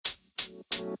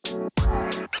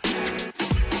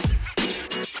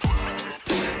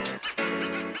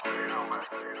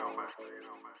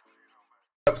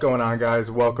What's going on,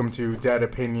 guys? Welcome to Dead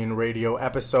Opinion Radio,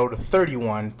 episode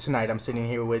 31. Tonight I'm sitting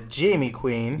here with Jamie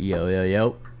Queen. Yo, yo,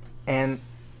 yo. And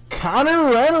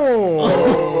Connor Rennels.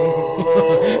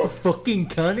 Oh, fucking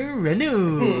Connor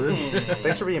Reynolds.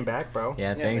 Thanks for being back, bro.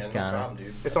 Yeah, thanks, man, Connor. No problem,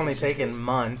 dude. It's only taken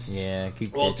months. Yeah,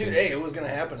 keep Well, pitching. dude, hey, it was gonna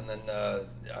happen, and then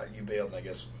you bailed, I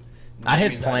guess. I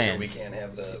had Jamie's not here, plans. We can't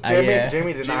have the.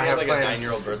 Jamie did Jamie not had have like plans. a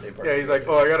 9-year-old birthday party. Yeah, he's like,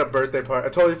 oh, I got a birthday party. I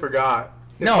totally forgot.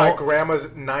 It's No. my grandma's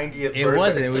 90th birthday.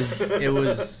 It wasn't. It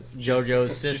was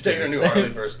JoJo's sister. She's taking her new Harley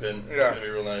for a spin. It's Yeah. gonna be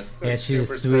real nice. Yeah, It's she's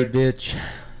super a sweet sick.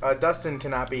 bitch. Dustin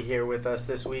cannot be here with us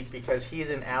this week because he's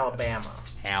in Alabama.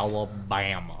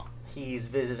 Alabama. He's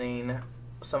visiting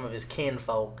some of his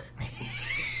kinfolk.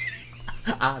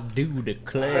 I do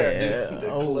declare.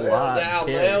 Oh, Now, I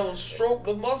they'll stroke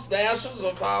the mustaches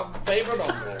of my favorite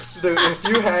uncles. Dude, if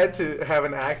you had to have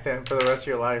an accent for the rest of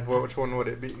your life, which one would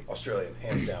it be? Australian,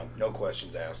 hands down, no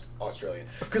questions asked. Australian,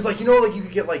 because like you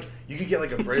could get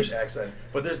like a British accent,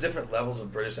 but there's different levels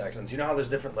of British accents. You know how there's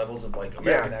different levels of like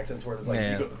American accents where there's like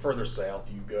Yeah. you go the further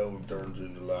south you go, it turns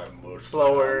into like mush.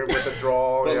 Slower with a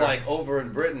drawl. But yeah. like over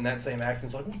in Britain, that same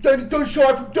accent's like, don't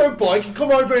shy from dirt bike and come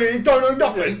over here and don't know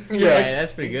nothing. Yeah,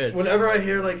 that's pretty good. Whenever I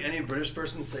hear like any British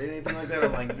person say anything like that,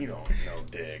 I'm like, you don't know,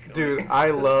 dick. Dude, Like, I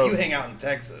love. you hang out in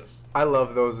Texas. I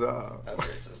love those. That's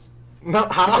racist. No,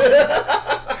 how?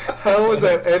 How is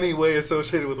that any way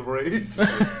associated with race?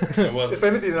 It wasn't. If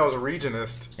anything, that was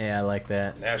regionist. Yeah, I like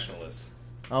that. Nationalist.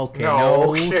 Okay, No,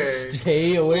 no, okay.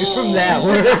 stay away from that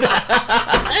word.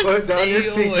 Put down your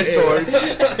tiki torch.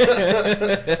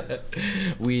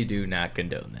 We do not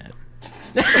condone that.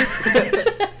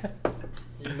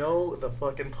 You know the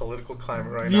fucking political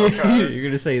climate right now, Connor. You're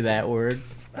gonna say that word.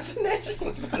 That's a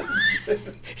nationalist.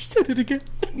 He said it again.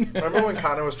 Remember when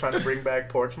Connor was trying to bring back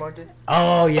Porch Monkey?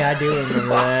 Oh yeah, I do remember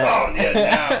that. Oh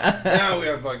yeah, now we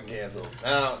are fucking canceled.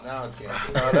 Now it's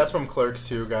canceled. That's from Clerks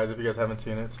 2, guys. If you guys haven't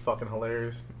seen it, it's fucking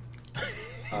hilarious.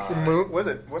 What's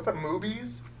that,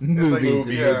 Movies? Movies,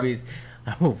 yeah. movies.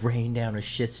 I will rain down a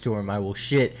shitstorm. I will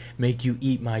shit, make you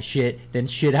eat my shit, then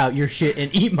shit out your shit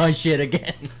and eat my shit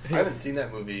again. I haven't seen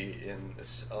that movie in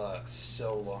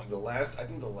so long.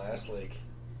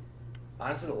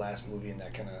 Honestly, the last movie in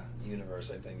that kind of universe,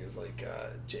 I think, is like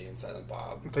Jay and Silent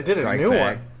Bob. They did a Strike new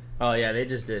Back. one. Oh yeah, they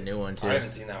just did a new one too. I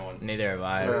haven't seen that one. Neither have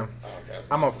I. Yeah. Oh, okay, I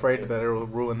was I'm gonna say afraid it's that it will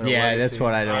ruin their Yeah, legacy. that's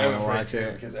what I don't I'm want to afraid watch too,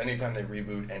 it. because anytime they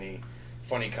reboot any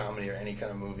funny comedy or any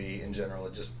kind of movie in general,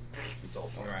 it's all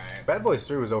fun. Right. Bad Boys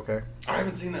 3 was okay. I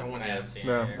haven't seen that one I yet. haven't seen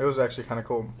Yeah, it. it was actually kind of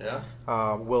cool.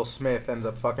 Yeah. Will Smith ends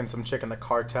up fucking some chick in the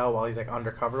cartel while he's like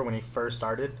undercover when he first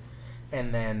started,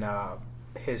 and then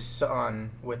his son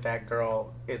with that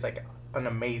girl is like an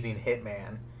amazing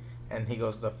hitman, and he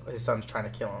goes to his son's trying to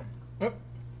kill him.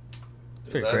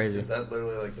 Pretty crazy. Is that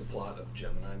literally like the plot of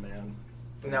Gemini Man?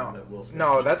 The one No, that Will Smith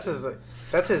no, used that's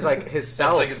to- his like his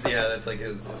self. That's like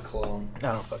his clone. I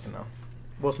don't fucking know.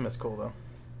 Will Smith's cool though.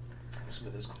 Will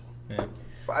Smith is cool. Yeah.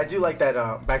 But I do like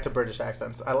that. Back to British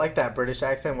accents. I like that British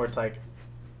accent where it's like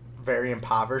very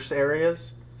impoverished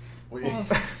areas.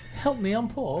 Help me, I'm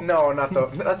poor. No, not the.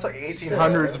 That's like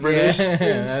 1800s British. Yeah,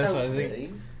 that's what I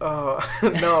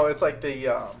think. No, it's like the.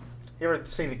 You ever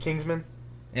seen The Kingsman?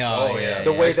 Oh yeah.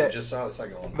 The way I actually that- just saw the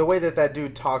second one. The way that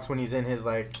dude talks when he's in his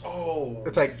like. Oh.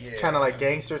 It's like yeah. kind of like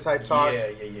gangster type talk. Yeah.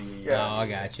 Yeah. Oh, I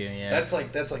got you. Yeah. That's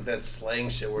like that slang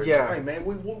shit where it's Yeah. like, hey man,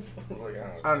 we wolf. Like,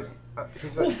 I don't know.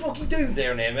 He's Well, like, fuck you do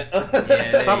there, damn it. Yeah,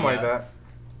 there something you like go. that.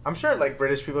 I'm sure like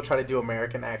British people try to do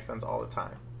American accents all the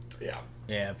time. Yeah.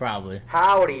 Yeah, probably.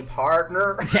 Howdy,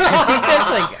 partner. I think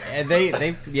that's like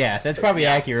they. Yeah, that's probably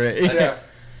accurate. Yeah.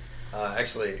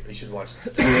 Actually, you should watch.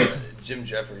 Jim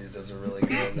Jeffries does a really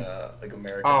good like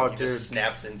American. Oh, he dude. just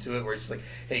snaps into it where it's just like,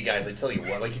 hey guys, I tell you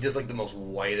what, like he does like the most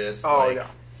whitest. Oh, like, yeah.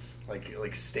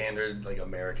 Like standard like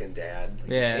American dad.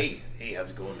 Like, Yeah. Just, hey,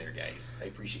 how's it going there, guys? I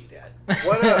appreciate that.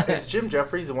 What is Jim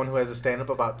Jeffries the one who has a stand up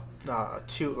about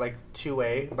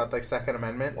 2A about like Second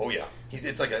Amendment? Oh yeah,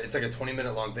 it's like a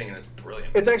 20-minute long thing and it's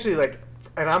brilliant. It's actually like,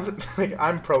 and I'm like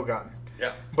I'm pro gun,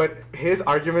 Yeah. but his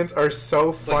arguments are so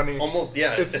It's like funny. almost,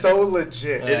 yeah. It's so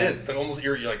legit. It is. It's like almost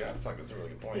you're like, oh, fuck, that's a really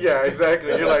good point. Yeah, exactly.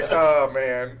 You're like, oh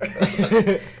man.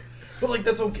 But like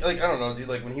that's okay. Like I don't know, dude.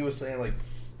 Like when he was saying like.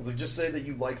 He's like, just say that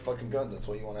you like fucking guns. That's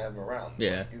why you want to have them around.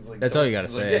 Yeah. He's like, That's all you gotta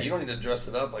he's like, say. yeah, you don't need to dress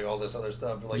it up like all this other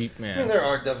stuff. But like, Yeah. I mean, there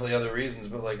are definitely other reasons.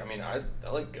 But like, I mean, I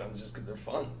like guns just because they're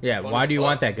fun. Yeah, Fun why as do you fuck.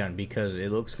 want that gun? Because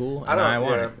it looks cool? I don't. I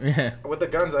want it. Yeah. With the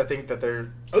guns, I think that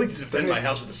they're. I like to defend my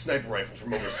house with a sniper rifle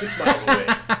from over 6 miles away.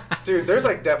 Dude, there's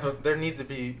like there needs to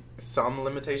be some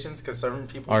limitations because certain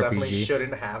people RPG. definitely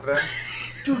shouldn't have them.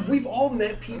 Dude, we've all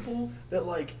met people that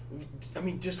like, I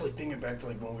mean, just like thinking back to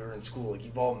like when we were in school, like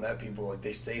you've all met people like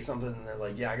they say something and they're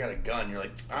like, "Yeah, I got a gun." You're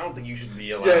like, "I don't think you should be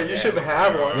allowed." Yeah, to you shouldn't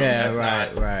have one. Yeah, That's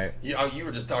right, not, right. You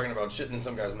were just talking about shitting in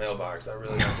some guy's mailbox. I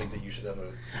really don't think that you should have a.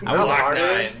 You know how Glock hard it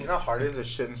 9. is? You know how hard it is to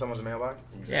shit in someone's mailbox?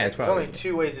 Yeah, it's There's probably. only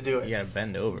 2 ways to do it. You gotta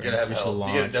bend over. You gotta have just help. You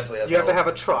launch. gotta definitely have. You have to help.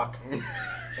 have a truck.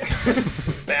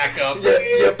 Back up. Yeah,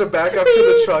 you have to back up to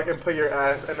the truck and put your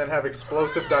ass and then have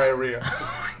explosive diarrhea.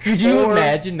 Could you Or-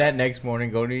 imagine that next morning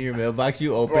going to your mailbox,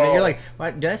 you open it, Bro. you're like,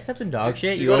 what, did I step in dog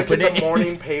shit? You go to open get it. the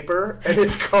morning paper and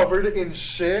it's covered in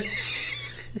shit.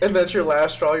 And that's your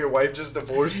last straw. Your wife just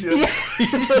divorced you.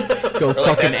 Go Or, like,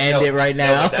 fucking that's- end no, it right no,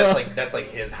 now. that's like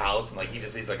his house, and like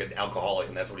he's like an alcoholic,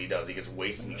 and that's what he does. He gets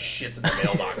wasted and he shits in the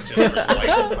mailbox just for his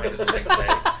wife to find it the next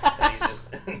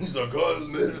day. And he's like, "Oh, I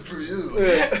made it for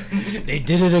you." They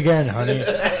did it again, honey.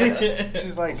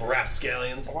 She's like,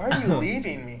 Rapscallions. "Why are you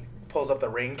leaving me?" Pulls up the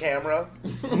Ring camera.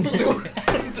 Do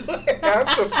I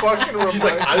have to fucking remind She's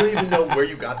like, "I don't even know where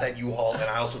you got that U-Haul, and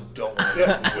I also don't want to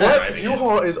Yeah. What?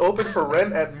 U-Haul is open for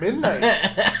rent at midnight.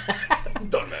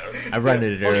 Doesn't matter." I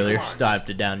rented it Okay, earlier, come on. stopped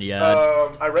it down the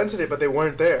yard. I rented it, but they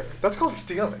weren't there. That's called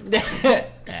stealing. Yeah,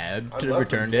 I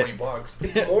returned left it. $20.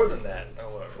 It's more than that. Oh,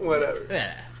 whatever. Whatever.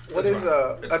 Yeah. What It's is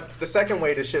fine. It's fine. the second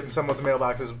way to shit in someone's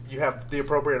mailbox is you have the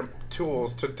appropriate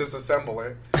tools to disassemble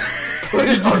it, put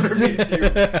it underneath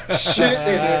you, shit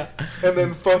in it, and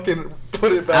then fucking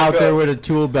put it back Out there up. with a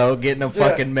tool belt, getting a Yeah.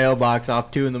 fucking mailbox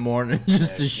off 2 a.m.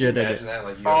 just to Can shit you in it. imagine that?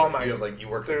 Like you, Oh have, my- you have like you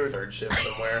work dude. like third shift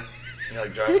somewhere, and you're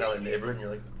like driving down the neighborhood, and you're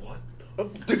like, "What?"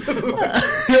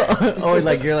 Oh,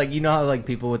 like you're like, you know how like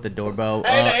people with the doorbell,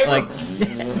 Hey, like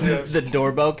Yes. the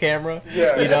doorbell camera.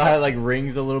 Yeah. You know how it like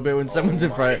rings a little bit when someone's in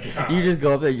my front. God. You just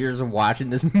go up there, you're just watching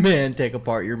this man take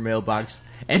apart your mailbox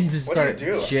and just What do you start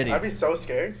do? shitting. I'd be so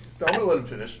scared. No, I'm gonna let him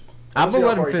finish. I'm We'll gonna see how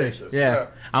let him far he finish. takes this. Yeah. Yeah.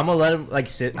 I'm gonna let him like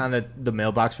sit on the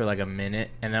mailbox for like a minute,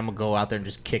 and then I'm gonna go out there and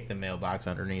just kick the mailbox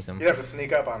underneath him. You'd have to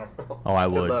sneak up on him. Oh, I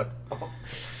Good would. luck.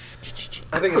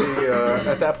 I think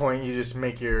at that point you just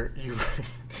make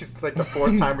it's like the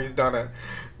 4th time he's done it.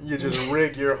 You just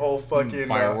rig your whole fucking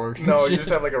Fireworks and no, you shit. just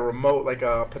have like a remote, like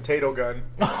a potato gun.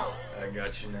 I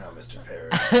got you now, Mr.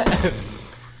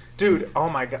 Parrish. Dude, oh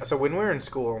my god. So when we were in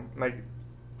school, like,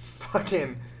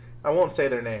 fucking, I won't say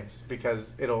their names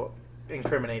because it'll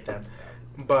incriminate them.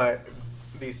 But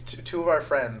these two of our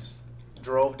friends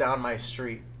drove down my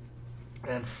street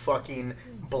and fucking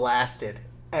blasted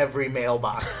every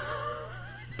mailbox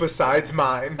besides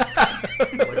mine.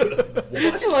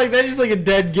 It's like that's just like a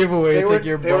dead giveaway. It's like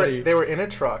your buddy. They were in a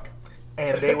truck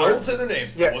and they I were. won't say their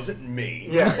names. Yeah. It wasn't me.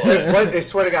 Yeah, But I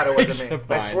swear to God it wasn't me.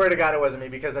 It's I fine. swear to God it wasn't me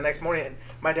because the next morning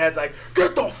my dad's like,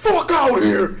 "Get the fuck out of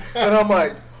here!" And I'm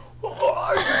like,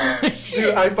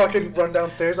 dude, I fucking run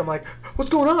downstairs. I'm like, "What's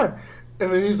going on?"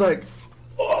 And then he's like,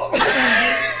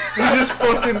 he just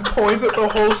fucking points at the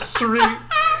whole street,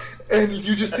 and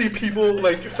you just see people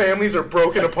like families are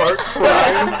broken apart,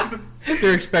 crying.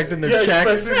 They're expecting their Yeah,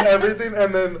 checks. expecting everything,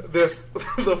 and then the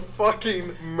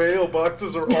fucking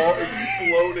mailboxes are all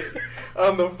exploded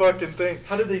on the fucking thing.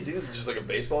 how did they do this? Just like a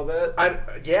baseball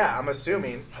bat? Yeah, I'm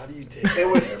assuming. How do you take It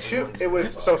was everyone's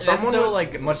so mailbox? someone was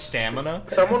like much stamina.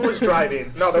 someone was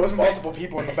driving. No, there was multiple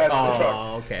people in the bed of the truck.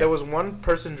 Oh, okay. There was one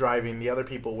person driving. The other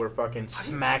people were fucking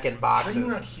smacking How do you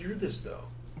boxes. not hear this though?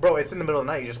 Bro, it's in the middle of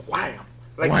the night. You just wham.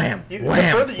 Like, Wham, The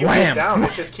wham, further you wham. get down,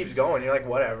 it just keeps going. You're like,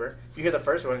 whatever. You hear the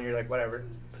first one, and you're like, whatever.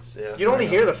 Yeah, You'd only fair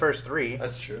hear the enough. first 3.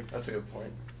 That's true. That's a good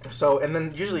point. So, and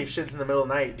then usually if shit's in the middle of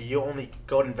the night, you only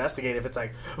go to investigate if it's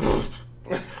like,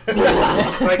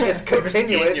 like it's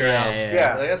continuous. In your house.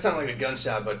 Yeah. Like, that sounded like a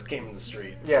gunshot, but came from the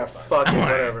street. So Yeah, it's fine. fucking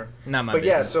whatever. Not my But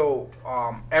yeah, business. so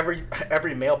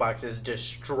every mailbox is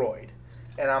destroyed,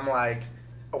 and I'm like,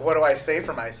 what do I say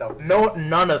for myself? No,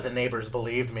 none of the neighbors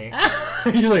believed me,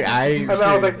 and You're like, I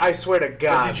was like, I swear to But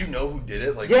God. did you know who did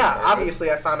it? Like, Yeah, to start with?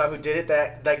 obviously I found out who did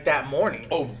it that morning.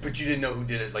 Oh, but you didn't know who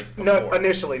did it like before. No,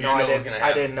 initially, You no, I didn't know it was didn't. gonna I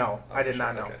happen. didn't know. I did sure,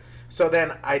 not know. okay. So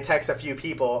then I text a few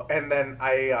people, and then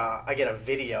I get a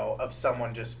video of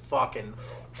someone just fucking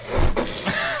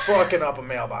up a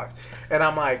mailbox, and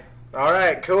I'm like, all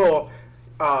right, cool.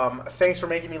 Thanks for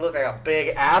making me look like a big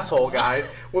asshole, guys.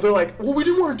 Well, they're like, well, we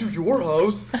didn't want to do your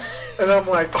house, and I'm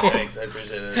like, oh. Thanks, I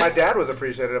appreciate it. My dad was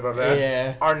appreciative of that.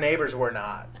 Yeah. Our neighbors were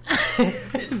not.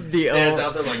 the Dad's old-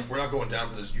 out there like, we're not going down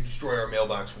for this. You destroy our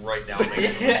mailbox right now. Make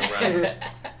it for the rest.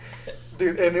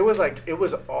 Dude, and it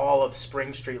was all of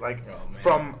Spring Street, like Oh, man.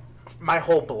 from my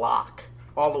whole block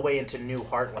all the way into New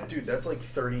Heartland. Dude, that's like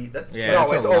 30. That's, Yeah, no,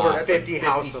 that's it's a over lot. That's 50 like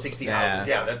houses. 60 Yeah. houses.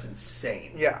 Yeah, that's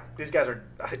insane. Yeah, these guys are.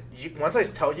 Once I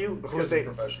tell you These who guys they, are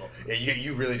professional. Yeah,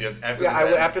 you really do. After yeah,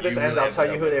 after this ends, really I'll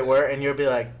tell you who they were, and you'll be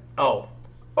like, oh,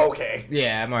 okay.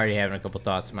 Yeah, I'm already having a couple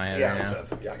thoughts in my head Yeah, right now.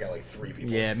 Sense. Yeah, I got like 3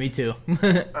 people. Yeah, me too.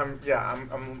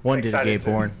 I'm One did excited gay to-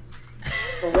 porn.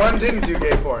 One didn't do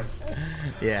gay porn.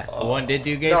 Yeah, one did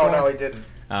do gay No, porn. no, he didn't.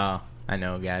 Oh, I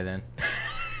know a guy then.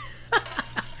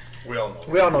 We all know.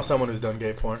 We all know someone who's done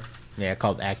gay porn. Yeah,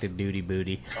 called active duty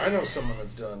booty. I know someone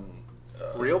that's done.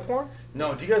 Real porn?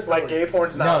 No, do you guys Like gay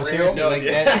porn's not real? seriously, like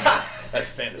that. That's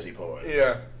fantasy porn.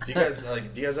 Yeah. Do you guys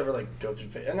like? Do you guys ever like go through?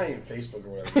 Not even Facebook or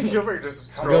whatever. You ever just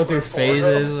scroll Go through porn?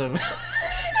 phases of.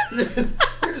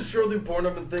 You just scroll through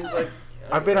Pornhub and think like.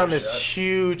 I've been on this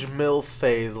huge MILF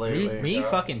phase lately. me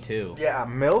fucking too. Yeah,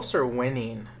 MILFs are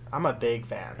winning. I'm a big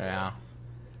fan. Yeah.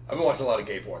 I've been watching a lot of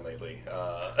gay porn lately.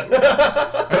 But,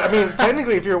 I mean,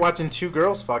 technically, if you're watching 2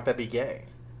 girls fuck, that'd be gay.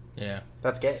 Yeah,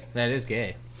 That's gay. that is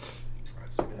gay.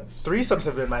 Threesomes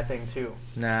have been my thing too.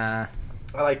 Nah.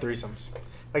 I like threesomes,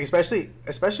 like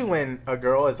especially when a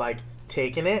girl is like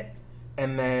taking it,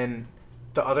 and then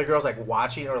the other girl's like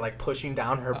watching or like pushing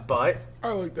down her butt. I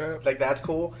like that. Like that's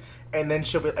cool. And then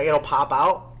she'll be like, it'll pop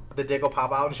out. The dick will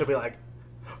pop out, and she'll be like,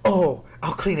 "Oh,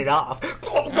 I'll clean it off."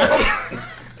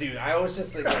 Dude, I always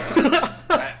just think.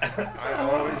 I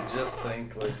always just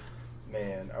think like,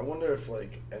 man, I wonder if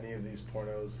like any of these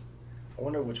pornos. I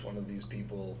wonder which one of these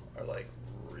people are like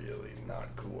really not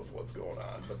cool with what's going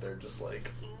on, but they're just like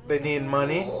They need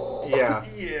money. Yeah.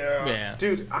 yeah. Yeah.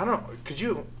 Dude, I don't. Could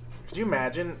you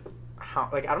imagine how?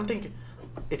 Like, I don't think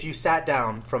if you sat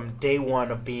down from day one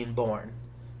of being born,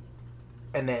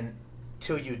 and then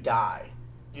till you die,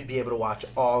 you'd be able to watch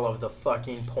all of the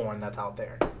fucking porn that's out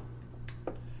there.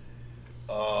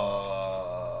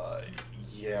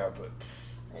 Yeah, but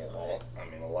I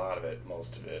mean, a lot of it,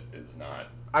 most of it is not.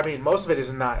 I mean, most of it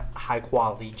is not high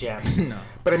quality gems. No.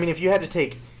 But I mean, if you had to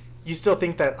take, you still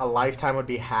think that a lifetime would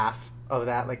be half of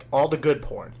that? Like all the good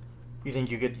porn, you think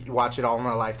you could watch it all in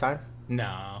a lifetime?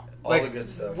 No. All Like, the good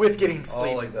stuff. with getting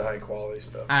sleep. All like the high quality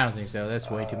stuff. I don't think so.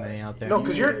 That's way too many out there. No,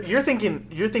 because you're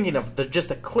thinking of just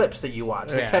the clips that you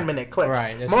watch, the Yeah. 10-minute clips.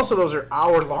 Right, that's Most of those are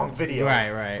hour-long videos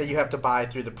Right. that you have to buy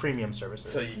through the premium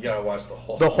services. So you gotta watch the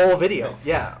whole. The whole video,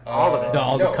 yeah, all of it.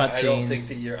 All the no, I don't cutscenes. think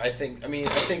that you're. I think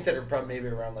that are probably maybe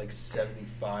around like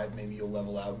 75. Maybe you'll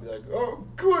level out and be like, oh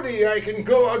goody, I can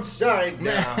go outside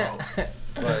now.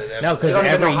 But No, You because don't even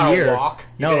every know how to year. walk.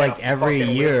 You No, get like a every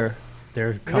fucking year,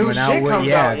 they're coming out shit with comes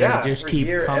yeah, out, yeah. they just every keep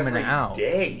year, coming every out.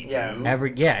 day, Yeah.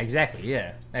 dude. Exactly,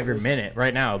 yeah. Every minute.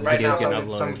 Right now, the Right now, videos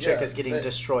get some uploaded. chick Yeah, is getting there-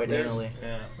 destroyed there's- anally.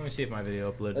 Yeah. Let me see if my video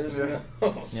uploaded. There's Yeah.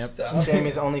 no stop.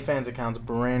 Jamie's OnlyFans account's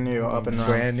brand new, up and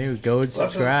running. Brand new. Go and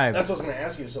subscribe. That's what I was gonna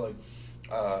ask you. So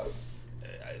like,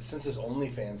 since this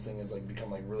OnlyFans thing has like become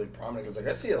like really prominent, because like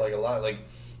I see it like a lot. Like,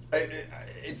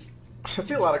 it's I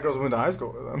see a lot of girls went to high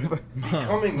school with them.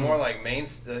 becoming more like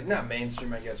not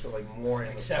mainstream, I guess, but like more in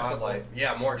the Acceptable. spotlight.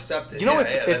 Yeah, more accepted. You know,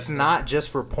 yeah, it's not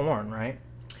just for porn, right?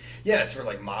 Yeah, it's for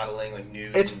like modeling, like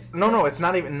news. It's no, it's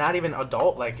not even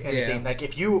adult like anything.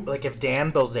 Yeah. Like if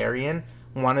Dan Bilzerian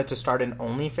wanted to start an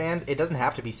OnlyFans, it doesn't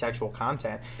have to be sexual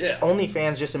content. Yeah.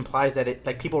 OnlyFans just implies that it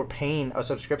like people are paying a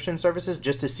subscription services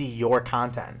just to see your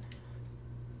content.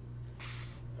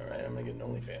 All right, I'm gonna get an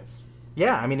OnlyFans.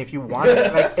 Yeah, I mean, if you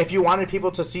wanted, like, if you wanted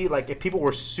people to see, like, if people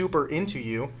were super into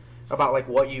you about like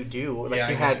what you do, like Yeah,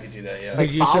 I you guess had you could do that, yeah. like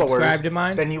Did you followers, subscribe to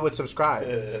mine? then you would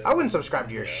subscribe. I wouldn't subscribe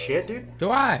to your shit, dude.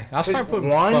 Do I? I'll Just start putting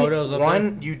photos up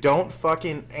one, you don't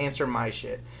fucking answer my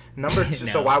shit. Number two,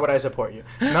 so No. why would I support you?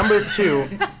 Number two,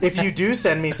 if you do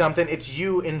send me something, it's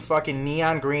you in fucking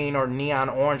neon green or neon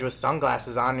orange with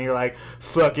sunglasses on, and you're like,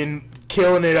 fucking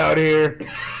killing it out here. there.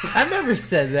 I've never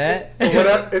said that.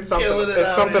 It's something. Killing it It's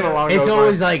out something here. along It's those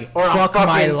always lines. like, Or I'm fuck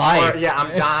my fucking- life. or, yeah,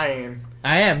 I'm dying.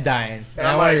 I am dying. And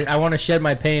I I'm want like- to. I want to shed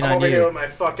my pain I'm on over here you. with my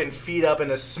fucking feet up in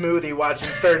a smoothie watching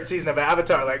third season of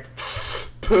Avatar, like,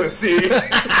 pussy.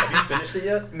 Have you finished it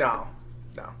yet? No.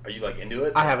 Are you like into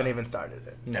it? I haven't even started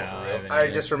it. No, for real? I haven't I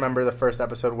either. just remember the first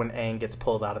episode when Aang gets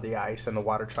pulled out of the ice and the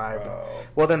Water Tribe. Bro.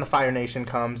 Well, then the Fire Nation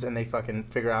comes and they fucking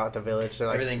figure out the village. They're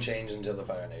like, Everything changed until the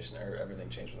Fire Nation, or everything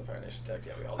changed when the Fire Nation attacked.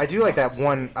 Yeah, we all. I do like that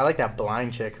one. I like that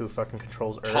blind chick who fucking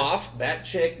controls Earth. Toph, that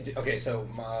chick. Okay, so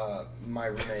my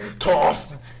roommate.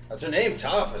 Toph. That's her name,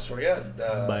 Toph. I swear to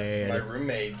God. Bad. My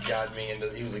roommate got me into.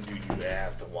 He was like, "Dude, you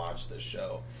have to watch this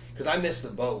show," because I missed the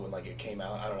boat when like it came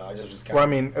out. I don't know. I just was kind Well, I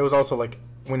of. mean, it was also like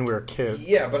when we were kids.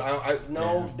 Yeah, but I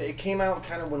no, it came out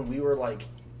kind of when we were like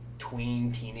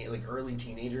early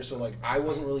teenagers. So like I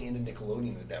wasn't really into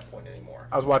Nickelodeon at that point anymore.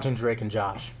 I was watching Drake and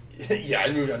Josh. Yeah,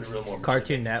 I moved on to real more mature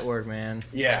Cartoon things. Network, man.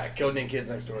 Yeah, Codename Kids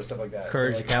Next Door, stuff like that.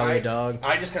 Courage the Cowardly Dog.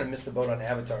 I just kind of missed the boat on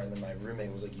Avatar, and then my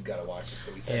roommate was like, "You gotta watch this."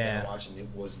 So we sat down and Yeah. watched, and it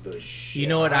was the shit. You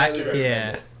know what I? highly recommend Yeah.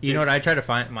 it. You know what I try to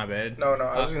find? My bad. No,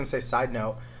 I was just gonna say. Side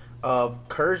note of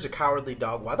Courage the Cowardly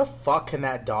Dog. Why the fuck can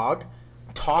that dog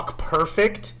talk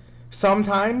perfect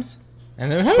sometimes?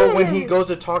 And then, But when he goes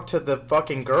to talk to the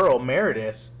fucking girl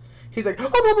Meredith, he's like,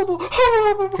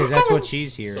 because that's what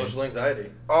she's hearing. Social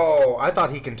anxiety. Oh, I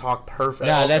thought he can talk perfect.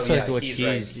 No, Also, that's like yeah, what he's she's.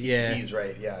 right. Yeah. He's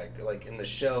right. Yeah, like in the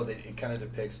show, it kind of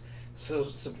depicts. So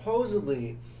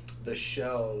supposedly, the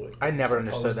show. I is never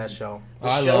understood supposed that to- show. The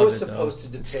I show loved is it, though. supposed to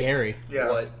depict It's scary. Yeah.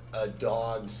 what a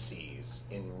dog sees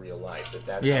in real life.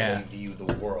 That's Yeah. how they view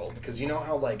the world. Because you know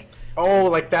how like. Oh,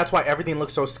 like that's why everything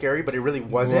looks so scary, but it really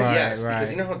wasn't. Right. Yes, because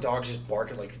you know how dogs just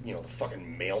bark at like the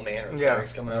fucking mailman or Yeah.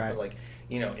 FedEx coming up, Right. but like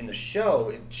in the show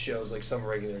it shows like some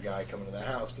regular guy coming to the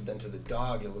house, but then to the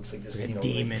dog it looks like this Like a like,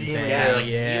 demon thing. yeah, like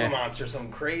Yeah. Gila monster,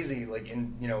 something crazy, like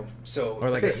so Or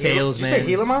like Did a you say Gila- salesman. Did you say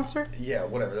Gila Monster? yeah,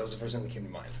 whatever. That was the first thing that came to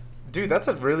mind. Dude, that's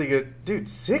a really good... Dude,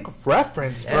 sick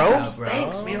reference, bro. Yeah, bro.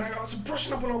 Thanks, man. I was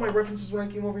brushing up on all my references when I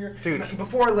came over here. Dude.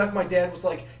 Before I left, my dad was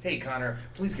like, "Hey, Connor,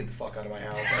 please get the fuck out of my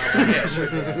house." And I was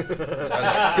like, yeah, sure, Dad. So I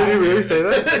left. Did he really say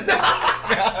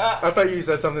that? I thought you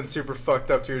said something super fucked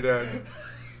up to your dad.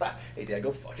 Hey, Dad,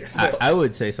 go fuck yourself. I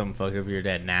would say something fucked up to your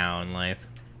dad now in life.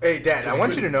 Hey, Dad, I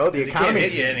want you to know the He can't economy...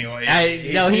 hit you anyway.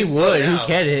 No, he He's too slow would. He now.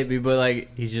 can hit me, but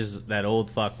like he's just that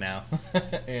old fuck now. You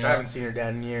I know? haven't seen your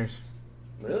dad in years.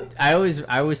 Really? I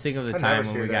always think of the I time never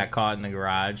see when we your got dad. caught in the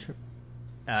garage.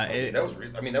 Dude, that was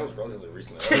that was relatively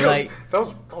recently. That Like-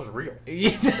 was real.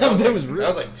 Yeah, That was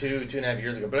real. like 2.5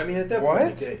 years ago. But I mean, at that What?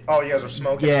 point, Oh, you guys were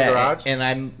smoking in the Yeah, garage? and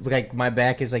I'm like my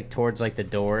back is like towards like the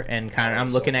door, and Connor. Oh, I'm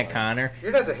so looking at funny. Connor.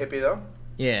 Your dad's a hippie, though.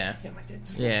 Yeah, yeah, my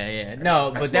dad's. yeah. No,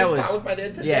 I but that smoked was pot with my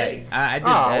dad yeah. today. I did Oh,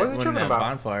 that what's he when tripping at about?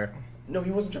 bonfire. No,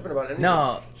 he wasn't tripping about anything.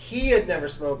 No. He had never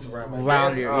smoked around my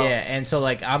Around dad. your Oh. yeah, and so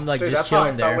like I'm like Dude, just that's how I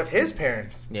chilling felt there. with his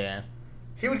parents. Yeah,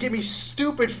 He would get me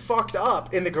stupid fucked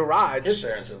up in the garage. His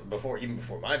parents, even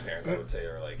before my parents, I would say,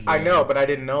 are like. I know, but I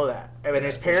didn't know that. I mean,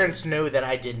 his parents knew that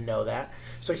I didn't know that.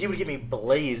 So he would get me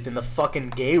blazed in the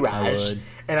fucking garage. would.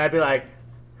 And I'd be like,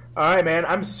 all right, man,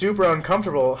 I'm super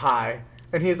uncomfortable high.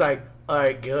 And he's like, all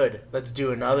right, good. Let's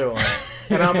do another one.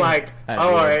 And I'm like, I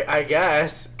all would. right, I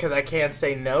guess, because I can't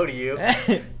say no to you.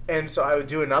 And so I would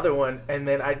do another one, and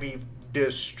then I'd be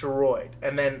destroyed.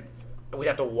 And then we'd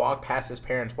have to walk past his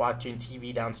parents watching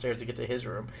TV downstairs to get to his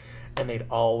room. And they'd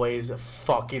always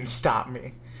fucking stop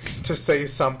me to say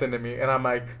something to me. And I'm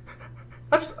like,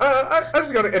 I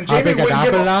just gotta. And Jamie wouldn't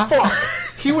give a fuck.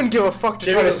 He wouldn't give a fuck to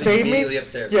Jamie try to goes save immediately me.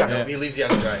 upstairs. Yeah. No, he leaves you out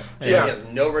to dry. Jamie Yeah. has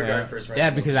no regard Yeah. for his friends. Yeah,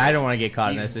 because I don't want to get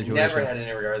caught in that He's situation. never had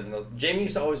any regard. Jamie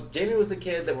was the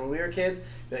kid that when we were kids,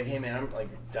 be like, hey man, I'm like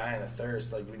dying of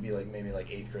thirst. Like we'd be like maybe like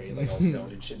 8th grade, like all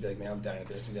stoned and shit. Be like, man, I'm dying of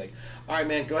thirst. And be like, all right,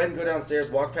 man, go ahead and go downstairs,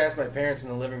 walk past my parents in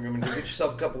the living room, and go get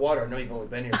yourself a cup of water. I know you've only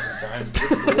been here 3 times. But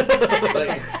it's cool.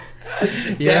 Like,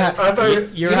 Yeah, I thought your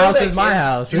you know house that is my kid-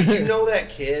 house. Dude, you know that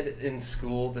kid in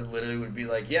school that literally would be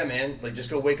like, "Yeah, man, like just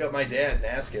go wake up my dad and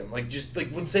ask him." Like just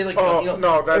like would say like, Oh, you know,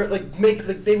 no, that- or, like make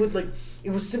like they would like it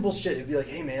was simple shit. It'd be like,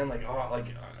 "Hey, man, like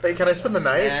Hey, can I spend a the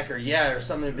night?" snack or or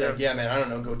something." It'd be like, "Yeah, man, I don't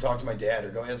know, go talk to my dad or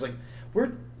go." It's like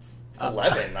we're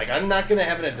 11. Like I'm not gonna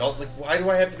have an adult. Like why do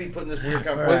I have to be put in this weird I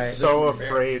conversation? was so with my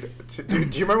parents? afraid.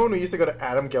 Do you remember when we used to go to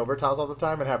Adam Gilbert's house all the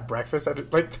time and have breakfast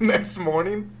at like the next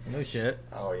morning? No shit.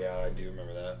 Oh yeah, I do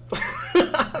remember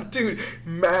that. Dude,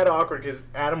 mad awkward because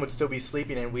Adam would still be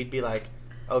sleeping and we'd be like,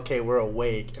 okay, we're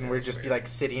awake. And we'd That's just be weird. like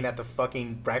sitting at the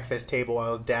fucking breakfast table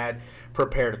while his dad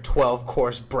prepared a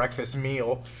 12-course breakfast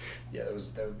meal. Yeah, that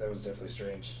was definitely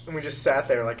strange. And we just sat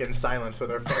there like in silence with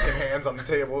our fucking hands on the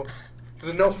table.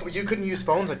 You couldn't use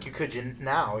phones like you could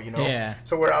now, you know? Yeah.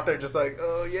 So we're out there just like,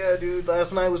 oh yeah, dude,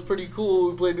 last night was pretty cool.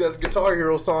 We played that Guitar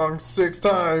Hero song 6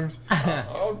 times.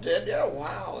 Oh, did ya?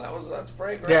 Wow, that's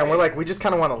pretty great. Yeah, and we're like, we just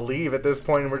kind of want to leave at this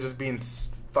point, and we're just being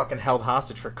fucking held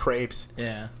hostage for crepes.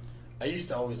 Yeah. I used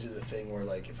to always do the thing where,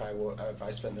 like, if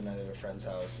I spent the night at a friend's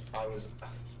house, I was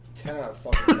 10 out of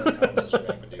fucking 10 times this would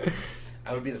happen, dude.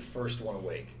 I would be the first one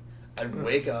awake. I'd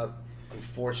wake up,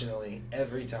 unfortunately,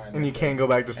 every time. And you can't go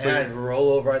back to sleep. And I'd roll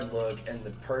over, I'd look, and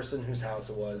the person whose house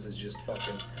it was is just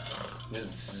fucking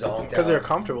just zonked out. Because they're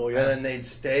comfortable, And yeah. then they'd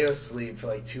stay asleep for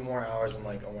like 2 more hours. I'm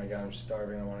like, oh my god, I'm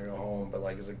starving. I want to go home. But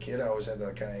like as a kid, I always had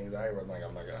that kind of anxiety where I'm like,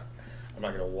 I'm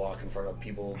not gonna walk in front of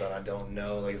people that I don't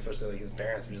know. Like especially like his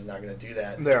parents, I'm just not gonna do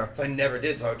that. Yeah. So I never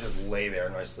did. So I would just lay there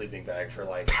in my sleeping bag for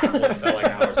like what felt like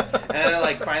hours. And then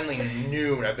like finally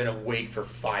noon, I've been awake for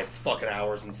 5 fucking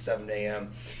hours and 7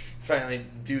 a.m. Finally,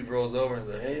 dude rolls over and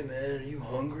is like, hey man, are you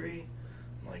hungry?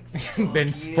 I'm like, Been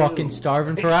you. fucking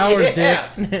starving for hours, Yeah.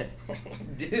 Dick.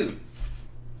 Dude.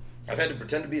 I've had to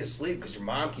pretend to be asleep because your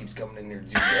mom keeps coming in here to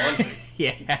do laundry.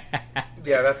 Yeah.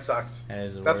 Yeah, that sucks. That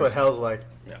is the That's worst. what hell's like.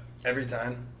 Yeah. Every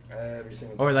time. Every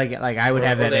single time. Or like I would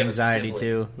have Or that they have a anxiety sibling.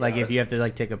 too. Like Yeah. if you have to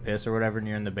like take a piss or whatever and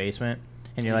you're in the basement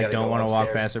and you like gotta don't go want to walk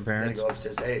upstairs. past your parents. You gotta go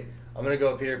upstairs. Hey, I'm gonna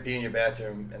go up here, pee in your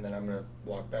bathroom, and then I'm gonna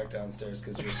walk back downstairs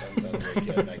because your son's not a great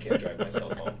kid and I can't drive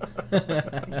myself home.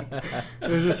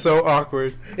 It's just so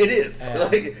awkward. It is. Yeah.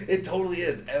 Like, it totally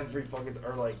is. Every fucking...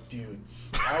 Or, like, dude,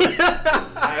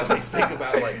 I always think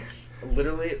about, like,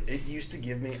 literally, it used to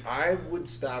give me... I would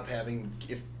stop having...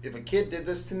 If a kid did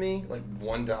this to me, like,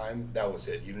 one time, that was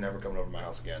it. You'd never come over to my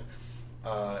house again.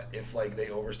 If, like, they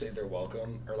overstayed their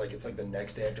welcome, or, like, it's, like, the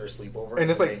next day after a sleepover. And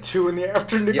it's like 2 in the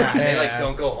afternoon. Yeah, and they, like, Yeah.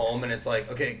 don't go home, and it's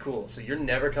like, okay, cool. So you're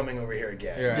never coming over here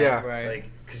again. Right, Yeah. Right. Like,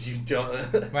 because you don't...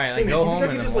 Right, like, Hey, man, go you home think I in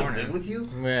could the just, morning. like, live with you?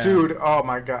 Yeah. Dude, oh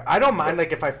my god. I don't mind,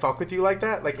 like, if I fuck with you like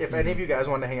that. Like, if any of you guys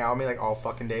want to hang out with me, like, all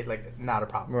fucking day, like, not a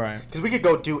problem. Right. Because we could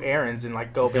go do errands and,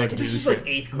 like, go be like, do This was shit. like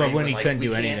 8th grade. But when he like, couldn't we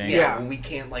do can't- anything. Yeah. when we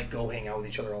can't like go hang out with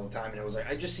each other all the time, and it was like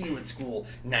I just see you at school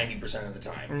 90% of the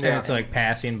time. And Yeah. it's like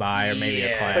passing by or maybe a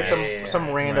Yeah. class. It's like Yeah. some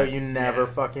rando Right. you never Yeah.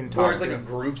 fucking Or talk it's like to. a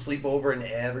group sleepover and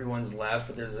everyone's left,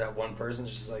 but there's that one person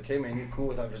that's just like, hey man, you're cool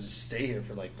with us to just stay here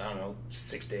for like, I don't know,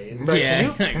 6 days. Like, Yeah. Can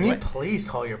you, Like, can you what? please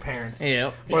call your parents?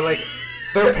 Yep. Or, like,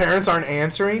 their parents aren't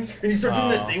answering. And you start doing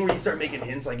that Oh. thing where you start making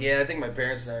hints like, yeah, I think my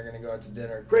parents and I are going to go out to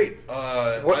dinner. Great.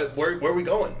 Where are we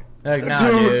going? Like, nah,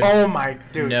 dude, dude. oh my,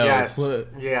 dude, No yes. clue.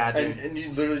 Yeah, dude. And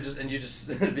you literally just,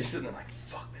 be sitting there like,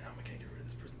 fuck man, how am I going to get rid of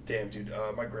this person? Damn,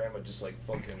 dude, my grandma just like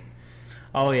fucking...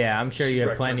 Oh yeah, I'm sure you have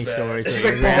Wrecked plenty her stories. fat. of She's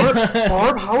your like, grandma.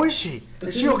 Barb, how is she?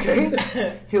 Is she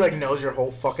okay? He, like, knows your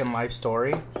whole fucking life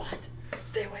story. What?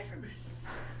 Stay away from me.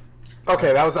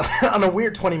 Okay, that was on a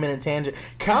weird 20-minute tangent.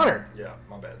 Connor! Yeah,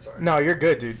 my bad, sorry. No, you're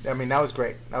good, dude. I mean, that was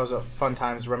great. That was a fun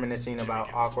times reminiscing about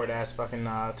awkward-ass fucking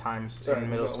times Sorry, in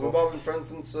middle we've school. all been friends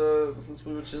since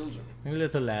we were children.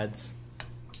 Little lads.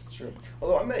 It's true.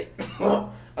 Although I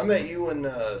met you when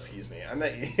I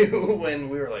met you when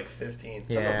we were like 15.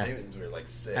 I Yeah. met Jamie since we were like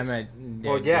 6. I met.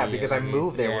 Well, yeah, because I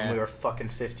moved there when yeah. we were fucking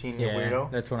 15, you Yeah,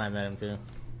 weirdo. that's when I met him too.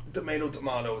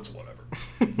 tomato, it's whatever.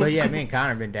 But yeah, me and Connor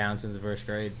have been down since the first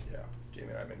grade. Yeah, Jamie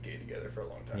and I have been gay together for a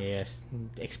long time. Yes,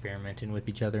 experimenting with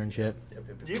each other and shit.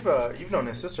 You've known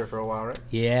his sister for a while, right?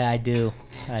 Yeah, I do.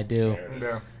 I do. There it is.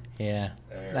 Yeah. Yeah,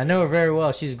 There I know her very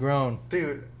well. She's grown.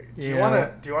 Dude, do you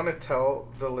Yeah. wanna tell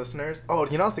the listeners? Oh,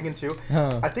 you know, I was thinking too.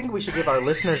 Huh. I think we should give our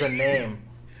listeners a name.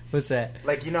 What's that?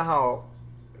 Like, you know how,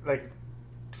 like,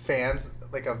 fans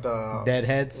like of the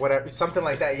Deadheads. whatever, something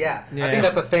like that. Yeah, I Yeah. think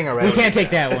that's a thing already. We can't take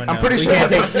that one. I'm no. pretty We sure can't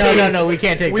that's take, a thing. No, we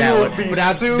can't take We that will one. be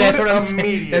But sued that's what I'm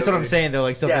saying. That's what immediately. I'm saying. Though,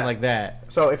 like something Yeah. like that.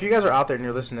 So if you guys are out there and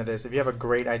you're listening to this, if you have a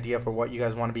great idea for what you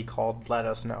guys want to be called, let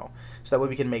us know. So that way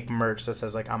we can make merch that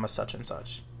says like I'm a such and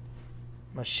such.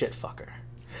 I'm a shit fucker.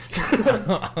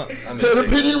 I'm a Ted dickhead.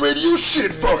 Opinion Radio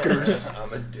shit fuckers.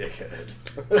 I'm a dickhead.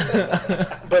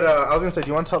 But I was gonna say, do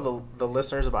you want to tell the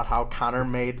listeners about how Connor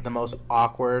made the most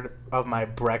awkward of my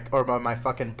my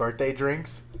fucking birthday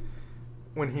drinks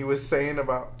when he was saying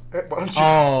about why don't you?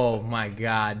 Oh my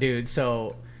god, dude!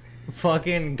 So,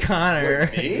 fucking Connor.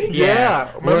 Wait, me?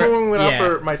 Yeah. Remember We're- when we went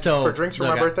yeah. out So, for drinks for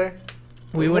look, my birthday?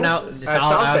 We When went was out. this? At I'll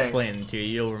South Bank. explain it to you.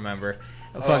 You'll remember.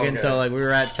 okay. So like we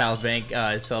were at South Bank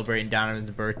celebrating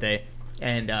Donovan's birthday,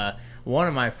 and one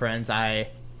of my friends, I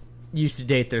used to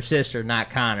date their sister, not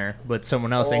Connor, but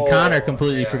someone else, and Oh, Connor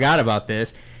completely yeah. forgot about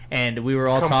this, and we were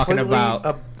all talking Completely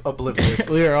about. oblivious.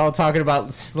 We were all talking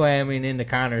about slamming into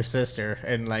Connor's sister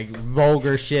and like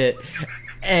vulgar shit.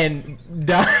 And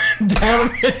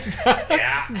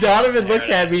Donovan looks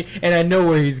at me, and I know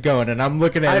where he's going, and I'm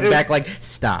looking I at him didn't- back like,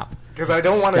 stop. Because I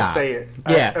don't want to Stop. say it.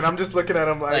 Yeah. And I'm just looking at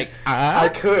him like, Like, I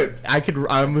could.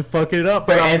 I'm fucking it up,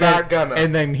 But I'm and not then, gonna.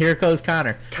 And then here goes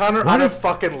Connor. Connor Why out of don't-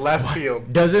 fucking left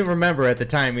field. Doesn't remember at the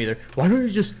time either. Why don't you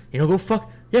just, go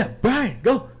fuck? Yeah, Brian,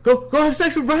 go have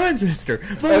sex with Brian's sister.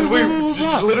 Blah, As blah, we blah, blah,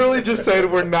 blah. literally just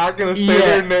said we're not going to say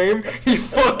Yeah. their name, he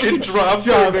fucking drops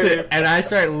their Drops name. it, and I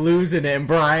start losing it. And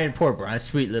Brian, poor Brian,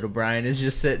 sweet little Brian, is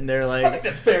just sitting there I like, think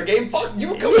that's fair game. Fuck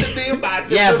you coming to me and my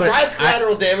sister. Yeah, but Brian's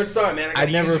collateral damage. Sorry, man. I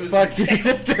gotta never use you as fucked an your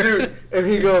example. sister. Dude, and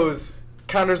he goes,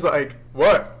 Connor's like,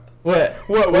 what? What?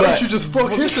 What? Why don't you just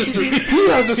fuck his sister? He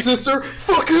has a sister.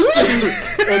 Fuck his sister.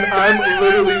 And I'm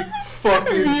literally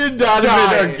fucking Me and Donovan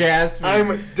dying. are gasping. I'm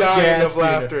dying of Gasping.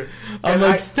 laughter. I'm And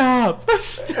like, stop.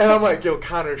 and I'm like, yo,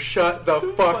 Connor, shut the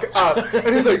fuck up.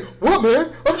 And he's like, what,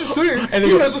 man? I'm just saying. And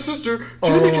He he has goes, a sister.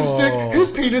 Jimmy can stick "Oh." his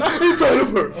penis inside of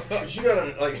her. But you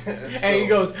gotta like. And he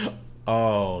goes,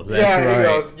 Oh, that's Yeah, right. he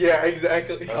goes, yeah,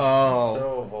 exactly. That's Oh.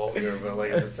 so vulgar, but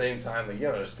like at the same time, like you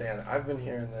gotta understand. I've been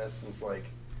hearing this since like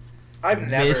I've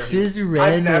never said anything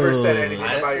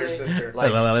Reynolds. about your sister.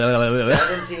 like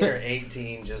 17 or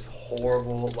 18, just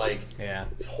horrible, like Yeah.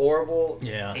 horrible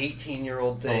Yeah.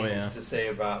 18-year-old things to say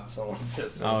about someone's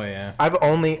sister. Oh, yeah. I've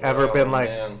only ever Oh, been like,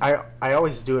 man. I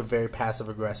always do it very passive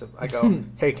aggressive. I go,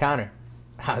 hey Connor,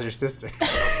 how's your sister?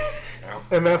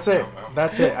 And that's it.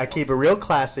 That's it. I keep it real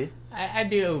classy. I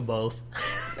do both.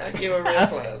 I give a real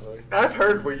classic. I've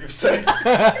heard what you've said.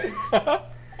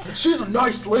 She's a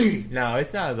nice lady. No,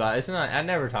 it's not. I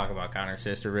never talk about Connor's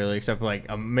sister really, except like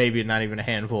maybe not even a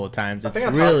handful of times.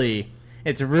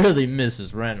 It's really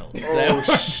Mrs. Reynolds that Oh we're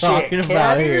shit! talking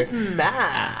about here. Connor's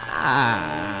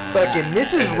mad. Fucking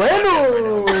Mrs.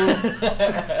 Reynolds.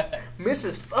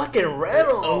 Mrs. fucking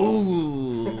Reynolds.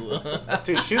 Ooh.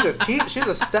 Dude, she's a step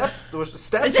teacher. Step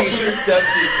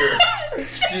teacher.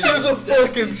 She was a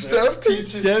fucking step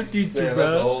teacher. Step teacher, Damn, bro.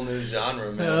 that's a whole new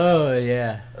genre, man. Oh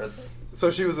yeah. That's So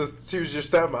she was your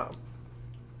stepmom.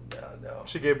 no.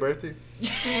 She gave birth to you.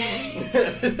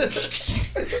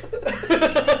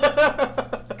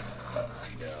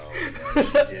 No,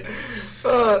 she didn't.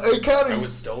 Hey, Connor. I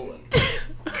was stolen.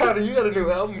 Connor, you got a new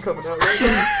album coming out, right?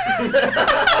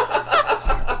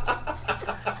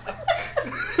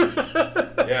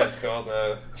 Yeah, it's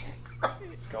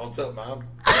called something, Mom.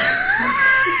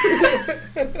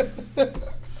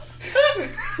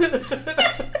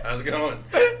 How's it going?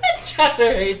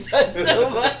 Connor hates us so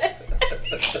much.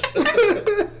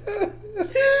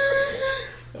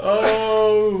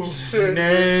 Oh Shit.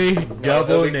 nay,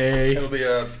 double nay. It'll be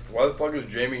why the fuck is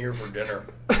Jamie here for dinner?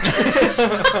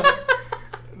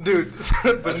 Dude, That's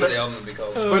what the album will be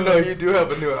called. but no, you do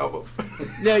have a new album.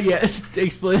 No, yes.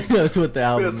 Explain to us what the Yeah,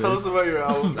 album tell is. us about your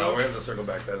album. No, bro. we have to circle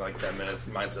back there in like 10 minutes.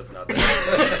 Mindset's not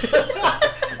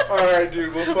there. All right,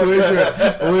 dude. We'll fuck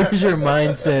Where's your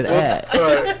mindset at? All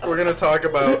right, we're gonna talk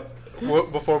about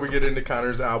before we get into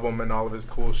Connor's album and all of his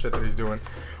cool shit that he's doing.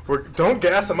 Don't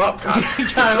gas him up, Connor.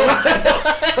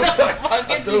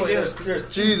 There's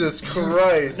Jesus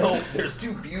Christ. No, there's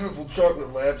two beautiful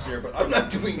chocolate labs here, but I'm not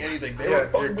doing anything. They were Yeah,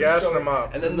 fucking you're with gassing each other. them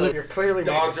up. And then You're clearly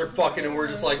dogs are fucking, and we're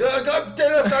just like, oh, God,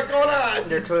 what's not going on?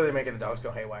 You're clearly making the dogs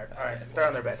go haywire. All right, they're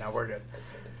on their bed now. We're good.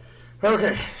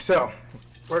 Okay, so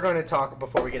we're going to talk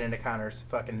before we get into Connor's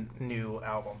fucking new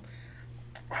album.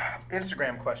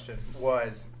 Instagram question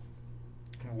was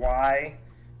why?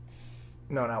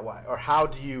 No, not why. Or how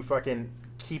do you fucking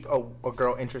keep a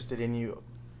girl interested in you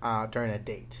during a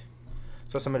date?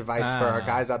 So some advice for our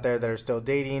guys out there that are still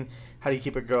dating. How do you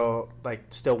keep a girl like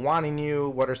still wanting you?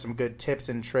 What are some good tips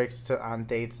and tricks on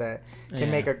dates that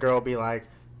can make a girl be like,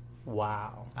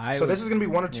 wow. This is going to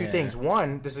be one of two things.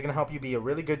 One, this is going to help you be a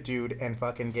really good dude and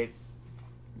fucking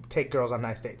take girls on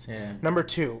nice dates. Yeah. Number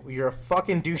two, you're a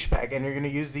fucking douchebag and you're going to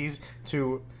use these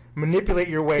to manipulate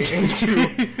your way into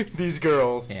these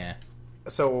girls. Yeah.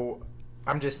 So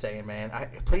I'm just saying, man,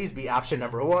 please be option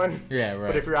number one. Yeah, right.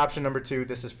 But if you're option number two,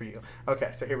 this is for you.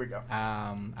 Okay, so here we go.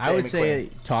 I would say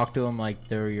talk to them like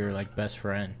they're your like best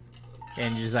friend,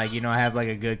 and just like have like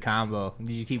a good combo.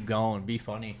 You just keep going, be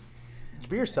funny,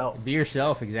 Be yourself. be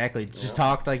yourself. Exactly. Just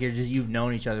talk like you've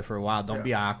known each other for a while. Don't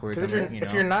be awkward. Because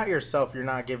if you're not yourself, you're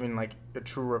not giving like a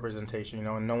true representation,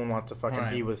 and no one wants to fucking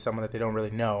be with someone that they don't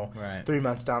really know. Right. 3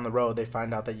 months down the road, they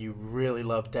find out that you really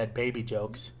love dead baby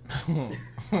jokes.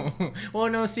 Well,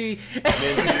 no, see.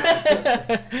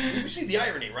 You see the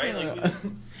irony, right? Like,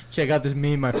 Check out this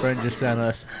meme my friend just sent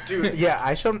us. Dude, yeah,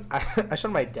 I showed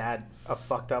my dad a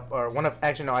fucked up, or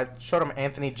I showed him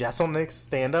Anthony Jeselnik's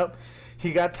stand-up.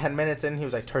 He got 10 minutes in, he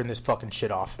was like, turn this fucking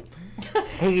shit off.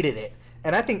 Hated it.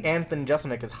 And I think Anthony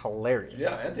Jeselnik is hilarious.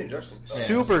 yeah, Anthony Jackson.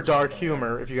 Super dark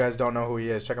humor. If you guys don't know who he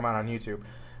is, check him out on YouTube.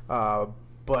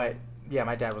 But yeah,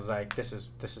 my dad was like, "This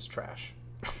is trash."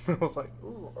 I was like,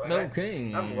 "Ooh,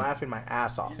 Okay. I'm laughing my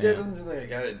ass off." It doesn't seem like a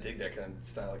guy to dig that kind of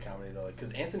style of comedy though,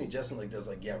 because Anthony Jeselnik does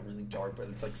really dark, but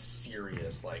it's like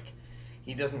serious. Like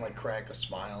he doesn't like crack a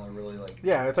smile or really like.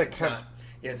 Yeah, it's like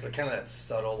it's like kind of that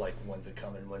subtle like when's it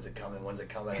coming?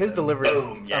 His delivery is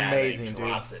and amazing, he dude.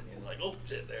 drops it, and you're like, oh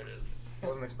shit, there it is. I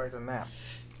wasn't expecting that.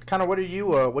 Kind of, what do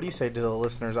you say to the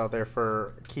listeners out there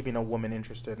for keeping a woman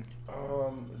interested?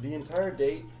 The entire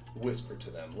date, whisper to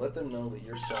them. Let them know that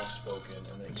you're soft-spoken,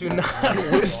 and that Do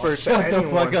not whisper to Shut the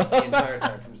anyone. fuck up. the entire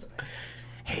time. From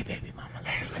Hey, baby mama,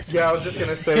 listen. Yeah, I was just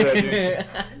gonna say that,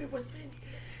 dude.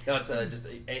 No, it's just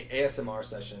ASMR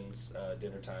sessions,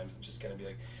 dinner times, and just kind of be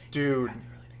like, Dude, I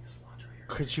really think this laundry here.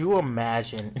 could you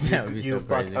imagine That would be so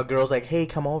fuck crazy. a girl's like, "Hey,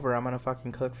 come over, I'm gonna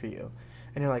fucking cook for you,"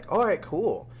 and you're like, "All right,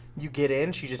 cool." You get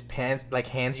in, she just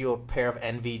hands you a pair of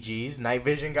NVGs, night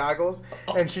vision goggles,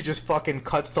 and she just fucking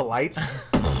cuts the lights.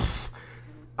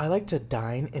 I like to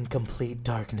dine in complete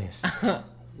darkness.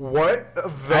 What the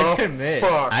fuck?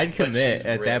 I'd commit she's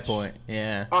at rich. that point.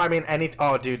 Yeah. Oh, I mean,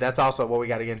 dude, that's also what we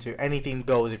got to get into. Anything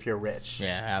goes if you're rich.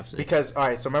 Yeah, absolutely. Because, all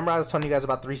right, so remember I was telling you guys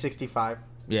about 365?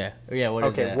 Yeah. Yeah, what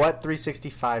is that? Okay, what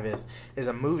 365 is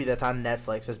a movie that's on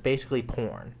Netflix. It's basically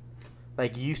porn.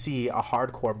 Like, you see a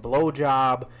hardcore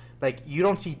blowjob. Like, you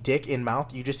don't see dick in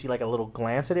mouth. You just see, like, a little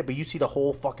glance at it. But you see the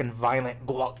whole fucking violent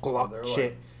gluck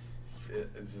shit.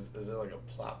 Is there like a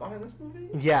plot behind this movie?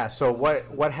 Yeah, so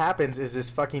what happens is this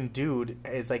fucking dude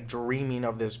is, like, dreaming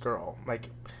of this girl. Like,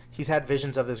 he's had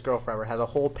visions of this girl forever. Has a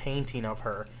whole painting of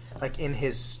her, like, in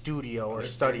his studio or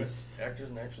study. Actors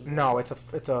and actresses? No, it's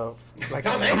a like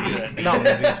Tom Hanks. no,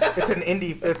 it's an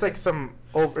indie. It's like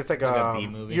it's like a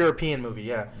B-movie? European movie,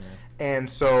 yeah. And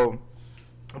so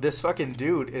this fucking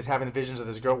dude is having visions of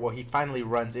this girl. Well, he finally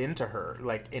runs into her,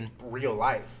 like, in real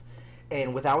life,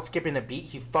 and without skipping a beat,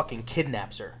 he fucking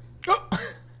kidnaps her.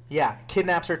 Yeah,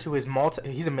 kidnaps her to his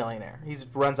he's a millionaire. He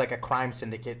runs like a crime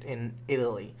syndicate in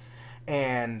Italy,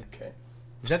 and Okay.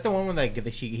 Is that the one where like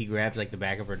he grabs like the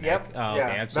back of her neck? yep, Oh, yeah,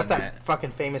 okay. I've that's seen that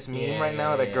fucking famous meme right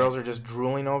now yeah, that yeah. girls are just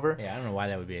drooling over. Yeah, I don't know why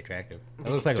that would be attractive. It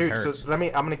looks like Dude, it hurts. so I'm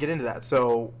gonna get into that.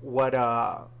 So what?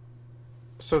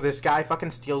 So this guy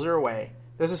fucking steals her away.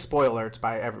 This is spoilers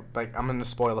I'm gonna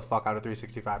spoil the fuck out of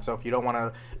 365. So if you don't want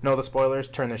to know the spoilers,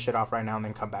 turn this shit off right now and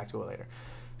then come back to it later.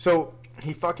 So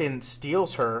he fucking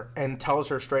steals her and tells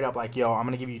her straight up, like, yo, I'm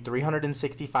gonna give you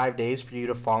 365 days for you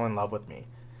to fall in love with me,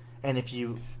 and if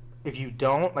you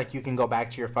don't, like, you can go back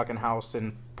to your fucking house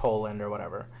in Poland or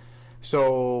whatever.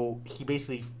 So he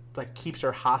basically, like, keeps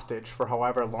her hostage for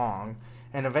however long,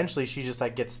 and eventually she just,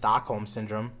 like, gets Stockholm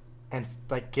syndrome and,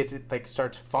 like, gets it, like,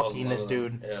 starts fucking this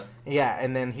dude. Yeah,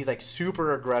 and then he's, like,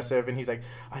 super aggressive, and he's like,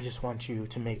 I just want you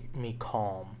to make me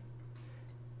calm.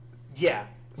 Yeah.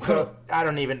 So I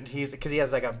don't even, because he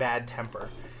has, like, a bad temper.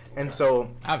 And so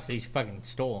Obviously, he's fucking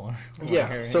stolen.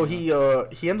 yeah, so he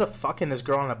ends up fucking this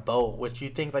girl on a boat, which you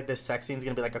think, like, this sex scene's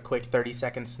gonna be like a quick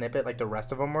 30-second snippet like the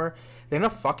rest of them were. They end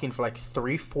up fucking for like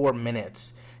 3-4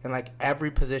 minutes in like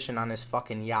every position on this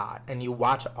fucking yacht, and you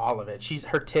watch all of it.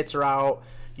 Her tits are out.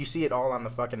 You see it all on the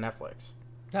fucking Netflix.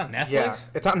 It's on Netflix? Yeah,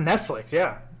 it's on Netflix.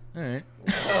 Yeah. All right.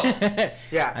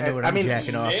 Yeah, I know what I'm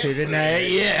jacking off to tonight.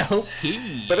 Yeah,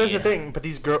 okay. But there's the thing. But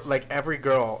these girl, like, every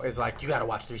girl is like, you gotta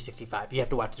watch 365. You have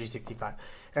to watch 365.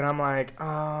 And I'm like,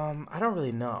 I don't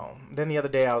really know. Then the other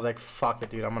day I was like, fuck it,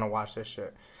 dude. I'm gonna watch this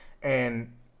shit.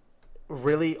 And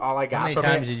really, all I got How many from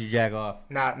times it, did you jack off?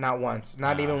 not once,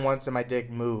 not even once did my dick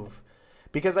move,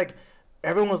 because, like,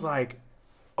 everyone was like,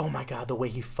 oh my god, the way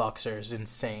he fucks her is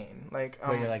insane. Like,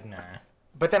 So you're like, nah,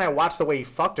 but then I watched the way he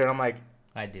fucked her, and I'm like,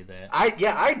 I do that.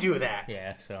 I do that.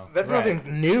 Yeah, so That's right.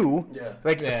 nothing new. Yeah.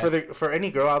 Like, Yeah. for any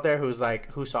girl out there who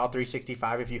saw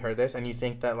 365, if you heard this and you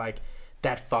think that, like,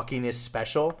 that fucking is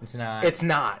special, It's not. It's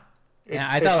not. Yeah,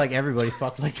 I thought like everybody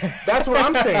fucked like that. That's what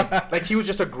I'm saying. Like, he was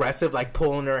just aggressive, like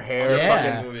pulling her hair.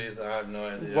 Yeah. Fucking, Movies, I have no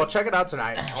idea. well, check it out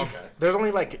tonight. Okay. There's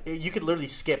only, like, you could literally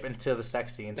skip into the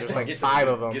sex scenes. There's like Get to 5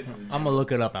 the- of them. get to the I'm gonna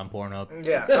look it up on Pornhub.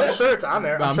 Yeah, I'm sure it's on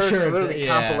there. I'm sure it's literally a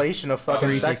yeah. compilation of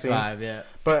fucking sex scenes. 365, yeah.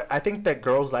 But I think that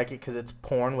girls like it because it's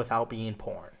porn without being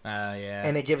porn, Yeah.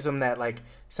 and it gives them that, like,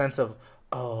 sense of,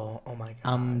 oh my god.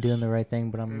 I'm doing the right thing,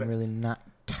 but I'm really not.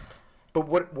 But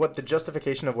what the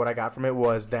justification of what I got from it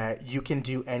was that you can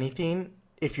do anything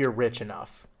if you're rich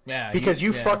enough. Yeah. Because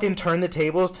you yeah. fucking turn the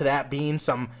tables to that being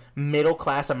some middle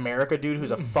class America dude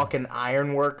who's a fucking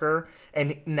iron worker,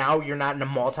 and now you're not in a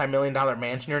multi-million-dollar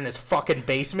mansion, you're in his fucking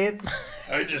basement.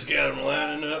 I just got them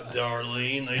lining up,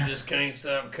 Darlene. They just can't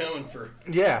stop coming for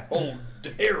Yeah. old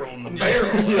Harold in the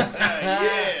barrel.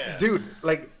 Yeah. Dude,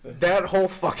 like, that whole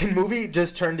fucking movie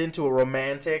just turned into a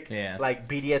romantic, Yeah. like,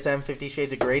 BDSM 50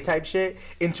 Shades of Grey type shit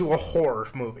into a horror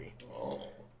movie. Oh.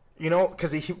 You know,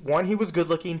 because one, he was good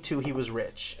looking, 2, he was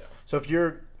rich. So if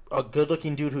you're a good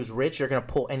looking dude who's rich, you're gonna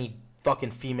pull any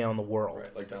fucking female in the world.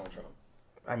 Right, like Donald Trump.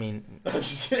 I mean, I'm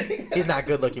just kidding. he's not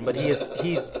good looking, but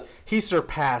he's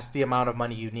surpassed the amount of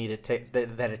money you need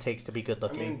that it takes to be good I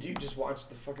looking. mean, dude, just watch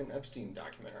the fucking Epstein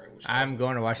documentary. Which I'm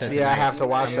going to watch that. Yeah, I tonight. have to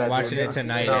watch I'm that. watching dude. it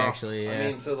tonight, No. actually. Yeah. I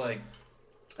mean, so, like,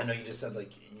 I know you just said,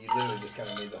 like, you literally just kind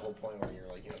of made the whole point where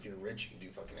you're like, you know, if you're rich, you can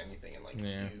do fucking anything. And, like,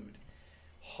 Yeah. dude,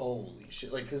 holy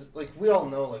shit. Like, because, like, we all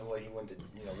know, like, what he went to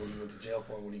jail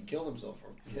for and what he killed himself for.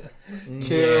 Yeah.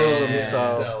 Killed Yeah.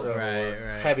 himself.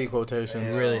 Right. Heavy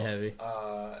quotations. Really heavy.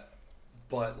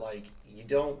 But, like, you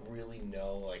don't really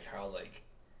know, like, how, like,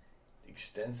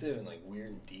 extensive and, like, weird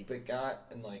and deep it got.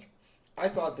 And, like, I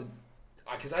thought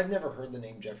because I'd never heard the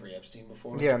name Jeffrey Epstein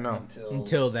before. Yeah, no.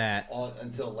 Until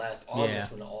last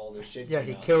August when all this shit. Yeah,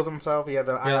 he killed himself. He had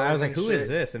the. Yeah, I was like, who shit. is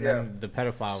this? And then the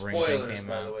pedophile ring thing Spoilers, came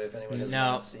by out. the way, if anyone has No,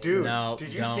 not seen. Dude, no,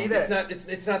 did you don't. see that?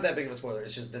 It's not that big of a spoiler.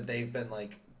 It's just that they've been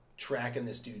like tracking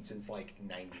this dude since like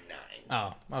 '99.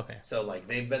 Oh, okay. So like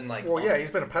they've been like. Well, yeah,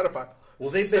 he's been a pedophile. Well,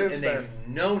 they've been and since they've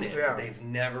then. known it. Yeah. But they've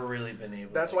never really been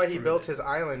able. That's to why he prove built it. his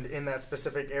island in that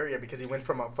specific area, because he went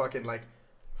from a fucking like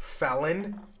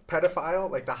felon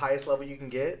pedophile, like the highest level you can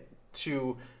get,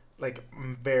 to like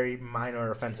very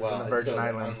minor offenses in the Virgin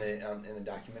Islands. In the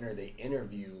documentary, they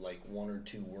interview like one or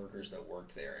two workers that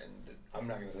worked there, and I'm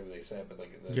not gonna say what they said, but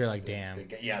like You're like, damn.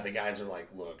 The guys are like,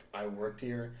 look, I worked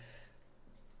here.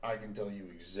 I can tell you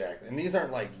exactly. And these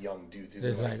aren't like young dudes. These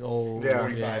are like old,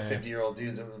 45, 50-year-old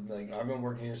dudes. That were like, I've been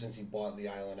working here since he bought the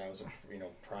island. I was a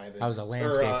private. I was a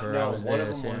landscaper. One of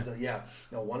them was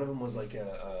one of them was like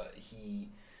he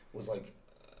was like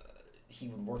he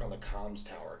would work on the comms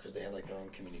tower because they had like their own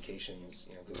communications.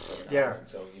 Because it's like an island.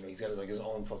 So he's got like his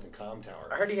own fucking comm tower.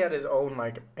 I heard he had his own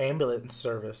like ambulance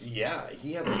service. Yeah,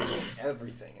 he had like, his own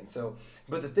everything. And so,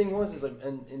 but the thing is like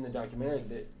in the documentary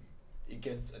that. It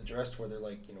gets addressed where they're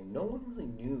like, no one really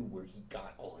knew where he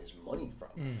got all his money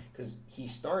from because he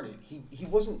started. He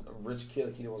wasn't a rich kid.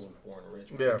 Like he wasn't born rich.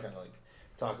 But yeah. He kind of like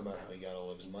talk about how he got all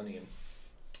of his money and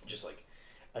just like,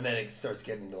 and then it starts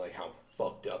getting into like how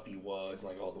fucked up he was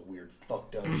and like all the weird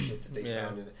fucked up shit that they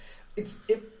found in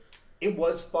it. It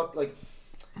was fucked like.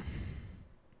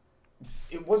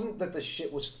 It wasn't that the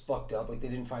shit was fucked up. Like, they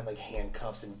didn't find, like,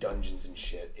 handcuffs and dungeons and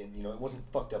shit. And, it wasn't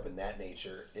fucked up in that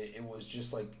nature. It was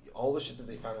just, like, all the shit that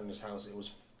they found in his house, it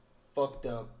was fucked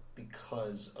up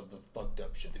because of the fucked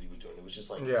up shit that he was doing. It was just,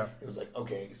 like, It was like,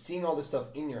 okay, seeing all this stuff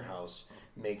in your house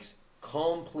makes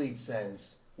complete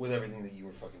sense with everything that you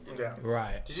were fucking doing. Yeah.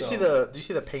 Right. Did you see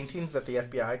the paintings that the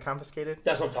FBI confiscated?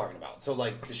 That's what I'm talking about. So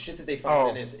like the shit that they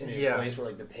found in his place were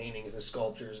like the paintings, the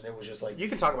sculptures, and it was just like you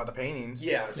can talk about the paintings.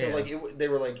 Yeah. So like they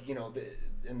were like in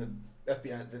the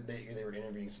FBI they were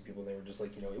interviewing some people. And they were just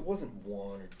like it wasn't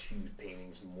one or two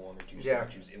paintings, one or two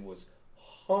statues. It was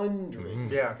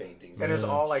hundreds of paintings, and it's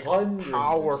all like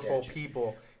powerful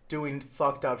people doing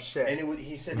fucked up shit. And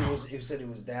he said it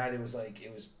was that. It was like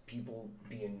it was people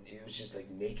being. It was just like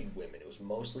naked women. It was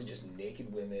mostly just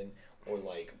naked women or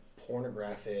like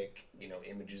pornographic,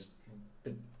 images,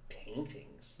 but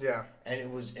paintings. Yeah. And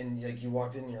it was, and like you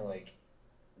walked in, and you're like,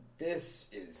 this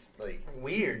is like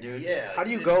weird, dude. Yeah. How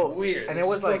do you go? Weird. And this it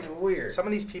was like weird. Some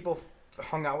of these people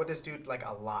hung out with this dude like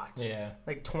a lot. Yeah.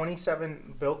 Like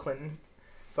 27. Bill Clinton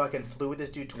fucking flew with this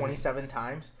dude 27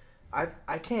 times.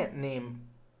 I can't name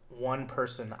one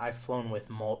person I've flown with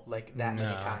that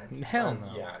many times. Hell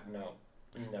no. Yeah, no,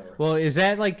 never. Well, is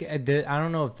that like I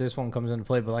don't know if this one comes into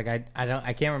play, but like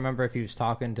I can't remember if he was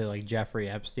talking to like Jeffrey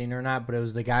Epstein or not, but it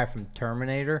was the guy from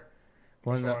Terminator.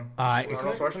 Arnold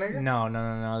Schwarzenegger? No.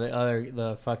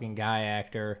 The fucking guy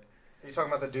actor. Are you talking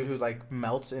about the dude who like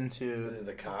melts into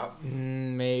the cop?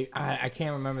 Maybe I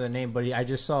can't remember the name, but I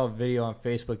just saw a video on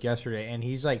Facebook yesterday, and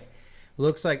he's like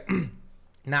looks like.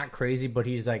 Not crazy, but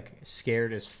he's like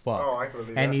scared as fuck. Oh, I can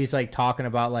believe that. And he's like talking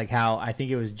about like how I think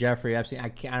it was Jeffrey Epstein. I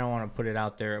don't want to put it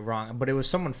out there wrong, but it was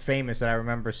someone famous that I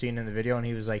remember seeing in the video, and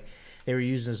he was like, they were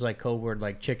using this like code word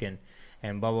like chicken,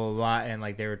 and blah blah blah, and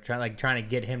like they were trying to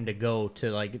get him to go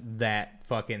to like that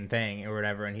fucking thing or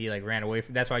whatever, and he like ran away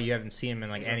from. That's why you haven't seen him in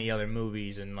like any other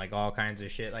movies and like all kinds of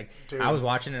shit. Like dude. I was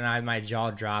watching it and my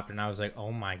jaw dropped, and I was like,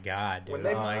 oh my god, dude. When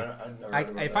they,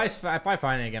 if I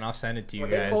find it again, I'll send it to you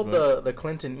when guys. When they pulled the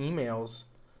Clinton emails,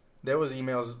 there was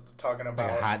emails talking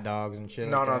about like hot dogs and shit.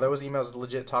 No, there was emails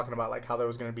legit talking about like how there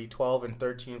was going to be 12 and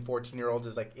 13, 14-year-olds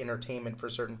as like entertainment for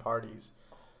certain parties.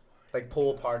 Like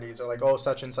pool parties, or like,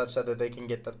 such and such said that they can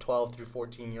get the 12 through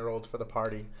 14-year-olds for the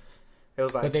party. It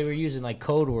was like, but they were using like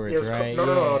code words, right?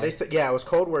 No. They said it was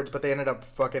code words, but they ended up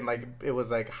fucking like it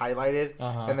was like highlighted,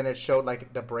 and then it showed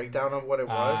like the breakdown of what it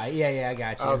was. I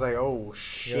got you. I was like, oh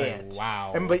shit, like,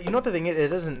 wow. But you know what the thing is, it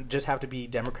doesn't just have to be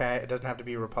Democrat. It doesn't have to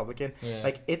be Republican. Yeah.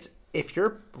 Like if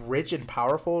you're rich and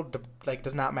powerful, like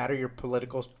does not matter your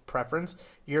political preference.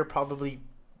 You're probably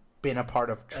been a part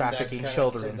of trafficking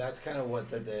children. So that's kind of what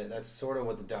that's sort of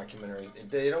what the documentary.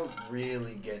 They don't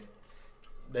really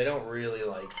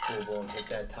like full blown hit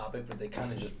that topic, but they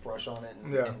kind of just brush on it in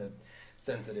the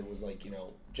sense that it was like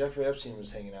Jeffrey Epstein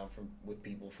was hanging out with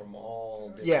people from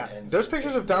all different ends. There's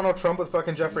pictures of Donald Trump with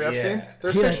fucking Jeffrey Epstein.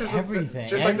 There's pictures everything.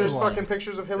 Just like there's fucking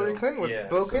pictures of Hillary Clinton with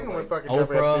Bill Clinton with fucking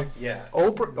Jeffrey Epstein. Yeah,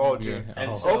 Oprah. Oh, dude, and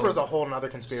Oprah's a whole nother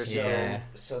conspiracy.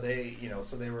 So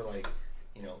they were like,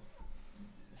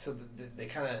 so they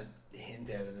kind of hint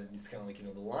at it. That it's kind of like,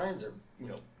 the lines are,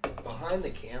 behind the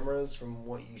cameras from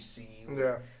what you see.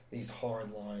 Yeah. These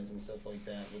hard lines and stuff like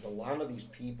that. With a lot of these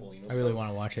people, I really want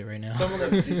to watch it right now. Some of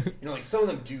them do, some of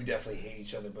them do definitely hate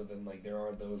each other, but then like there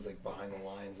are those like behind the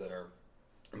lines that are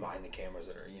behind the cameras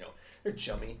that are, they're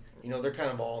chummy. They're kind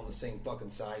of all on the same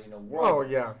fucking side. We're all,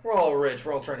 we're all rich.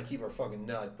 We're all trying to keep our fucking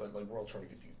nut, but like we're all trying to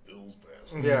get these bills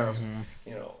passed. Yeah.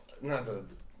 Not to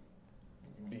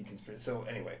be conspiracy. So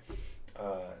anyway,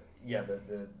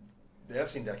 the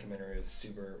Epstein documentary is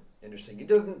super interesting.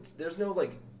 There's no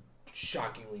like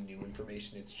shockingly new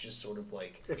information. It's just sort of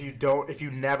like if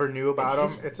you never knew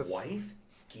about him, it's a wife,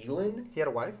 Ghislaine. He had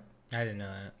a wife. I didn't know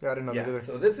that. Yeah, I didn't know that either.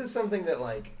 So this is something that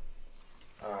like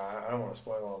I don't want to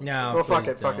spoil all. No, well, fuck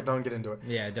it, don't get into it.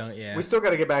 Yeah, don't. Yeah, we still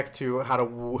got to get back to how to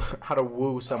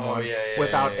woo someone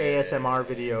without ASMR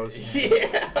videos.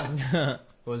 Yeah.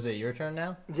 Was it your turn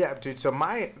now? Yeah, dude. So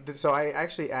I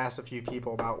actually asked a few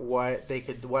people about what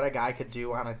a guy could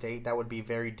do on a date that would be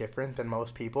very different than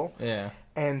most people. Yeah.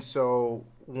 And so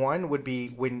one would be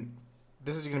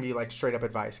this is gonna be like straight up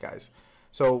advice, guys.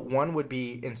 So one would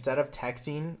be instead of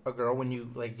texting a girl when you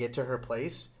like get to her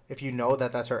place, if you know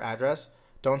that that's her address,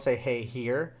 don't say hey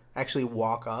here. Actually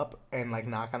walk up and like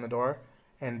knock on the door.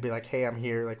 And be like, hey, I'm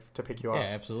here, like to pick you up. Yeah,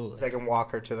 absolutely. They can walk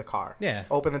her to the car. Yeah.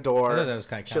 Open the door. I thought that was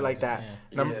kind of shit like that.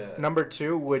 Yeah. Number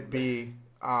two would be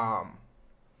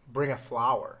bring a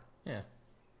flower. Yeah.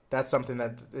 That's something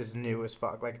that is new as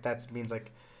fuck. Like that means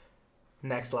like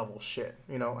next level shit.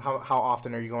 How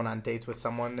often are you going on dates with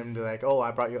someone and be like, oh, I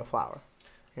brought you a flower.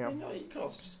 You can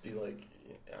also just be like,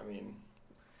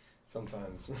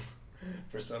 sometimes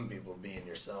for some people, being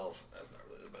yourself, that's not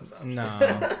really the best option.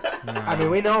 No. I mean,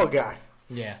 we know a guy.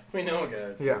 Yeah. We know a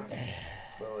guy. Too. Yeah.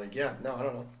 But like, no, I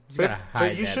don't know.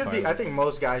 But you should be. I think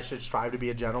most guys should strive to be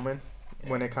a gentleman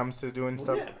when it comes to doing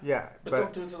stuff. Yeah. But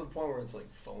don't do it to the point where it's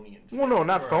like phony and. Well, no,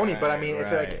 not phony. Right, But I mean,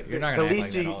 if right. like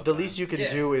the least you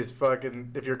can do is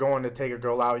fucking. If you're going to take a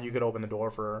girl out, you could open the door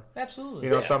for her.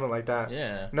 Absolutely. Something like that.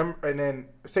 Yeah. And then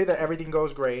say that everything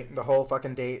goes great. The whole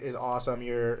fucking date is awesome.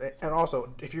 And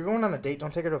also, if you're going on a date,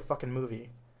 don't take her to a fucking movie.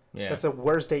 Yeah. That's the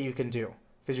worst date you can do.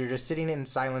 Because you're just sitting in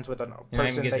silence with a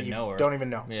person that you don't even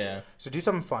know. Yeah. So do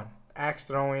something fun. Axe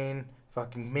throwing,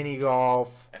 fucking mini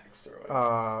golf. Axe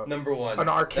throwing. Number one. An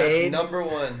arcade. That's number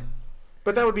one.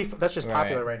 But that's just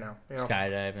popular right now.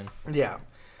 Skydiving. Yeah.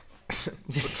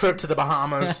 Trip to the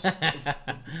Bahamas.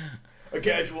 A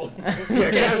casual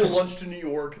lunch to New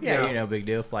York. Yeah, big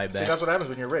deal. Fly back. See, that's what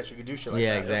happens when you're rich. You can do shit like that.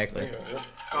 Yeah, exactly.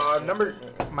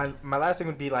 My last thing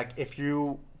would be like if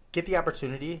you get the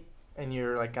opportunity and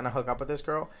you're like gonna hook up with this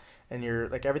girl and you're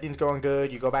like everything's going good,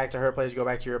 you go back to her place, you go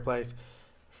back to your place,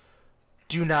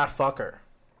 do not fuck her.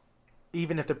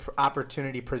 Even if the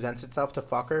opportunity presents itself to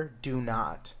fuck her, do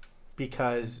not.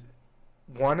 Because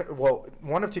one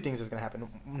of two things is gonna happen.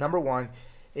 Number one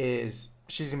is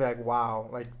she's gonna be like, wow,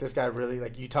 like this guy really,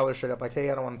 like you tell her straight up like,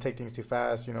 hey, I don't want to take things too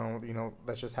fast,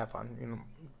 let's just have fun,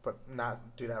 but not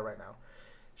do that right now.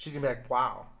 She's gonna be like,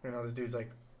 wow, this dude's like,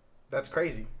 that's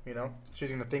crazy, She's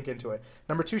going to think into it.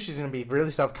 Number two, she's going to be really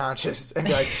self-conscious and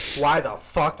be like, why the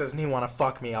fuck doesn't he want to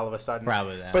fuck me all of a sudden?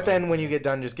 Probably that. But then when you get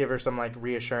done, just give her some, like,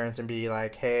 reassurance and be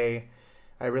like, hey,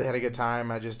 I really had a good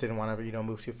time. I just didn't want to,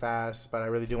 move too fast. But I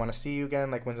really do want to see you again.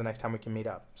 Like, when's the next time we can meet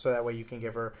up? So that way you can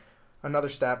give her another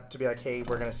step to be like, hey,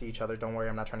 we're going to see each other. Don't worry,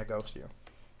 I'm not trying to ghost you.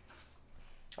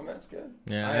 I mean, that's good.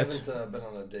 Yeah, I haven't been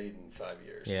on a date in 5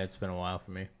 years. Yeah, it's been a while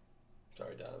for me.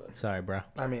 Sorry, Donovan. Sorry, bro.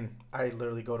 I mean, I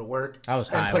literally go to work I was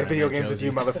and play video games with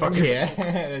you motherfuckers. Yeah,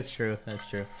 that's true. That's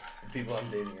true. The people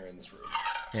I'm dating are in this room.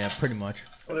 Yeah, pretty much.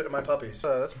 Well, they're my puppies.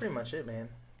 That's pretty much it, man.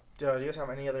 Do you guys have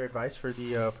any other advice for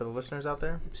the listeners out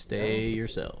there? Stay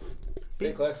yourself.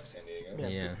 Stay classy, San Diego.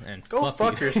 Yeah, and go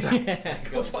fuck yourself.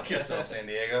 Go fuck yourself, San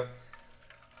Diego.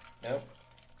 Nope.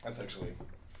 That's actually...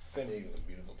 San Diego's a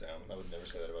beautiful town. I would never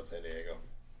say that about San Diego.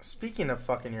 Speaking of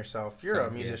fucking yourself, you're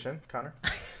a musician, Connor.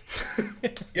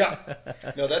 Yeah.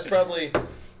 No, that's probably...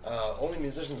 only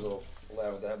musicians will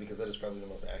laugh at that because that is probably the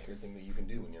most accurate thing that you can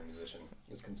do when you're a musician,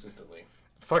 is consistently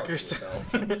fuck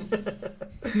yourself.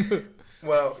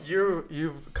 Well,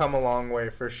 you've come a long way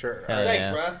for sure. Thanks,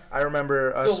 bro. I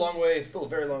remember us... Still a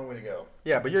very long way to go.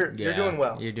 Yeah, but you're doing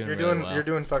well. You're doing really well. You're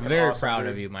doing fucking very awesome, proud dude.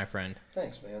 of you, my friend.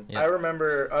 Thanks, man. Yep. I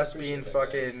remember us being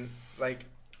fucking, like,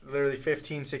 literally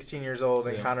 15, 16 years old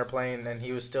and Connor playing, and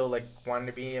he was still, like, wanting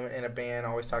to be in a band,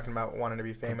 always talking about wanting to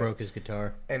be famous. He broke his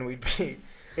guitar. And we'd be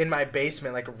in my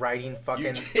basement, like, writing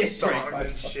fucking songs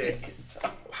and shit.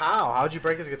 Guitar. How? How'd you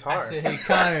break his guitar? I said, hey,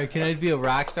 Connor, can I be a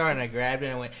rock star? And I grabbed it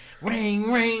and I went,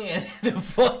 ring, ring, and the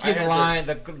fucking line,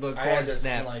 the chord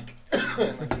snapped. In like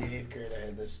the 8th grade, I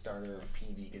had this starter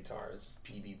PV guitar. This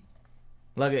PV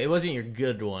Look, it wasn't your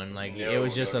good one. Like it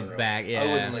was just a back. Yeah. I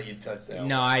wouldn't let you touch that.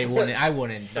 No, one. I wouldn't. I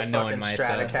wouldn't. It's a Knowing fucking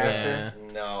myself. Stratocaster.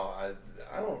 Yeah. No,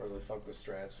 I don't really fuck with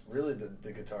Strats. Really,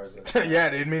 the guitars. Yeah,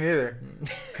 dude, me neither.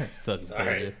 Fucking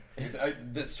Sorry.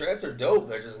 The Strats are dope.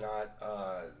 They're just not.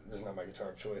 Just not my guitar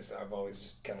of choice. I've always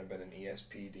just kind of been an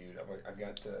ESP dude. I've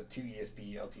got 2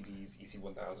 ESP LTDs,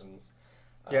 EC1000s.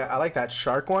 Yeah, I like that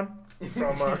Shark one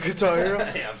from Guitar Hero.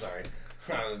 Yeah, I'm sorry.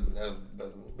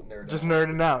 Just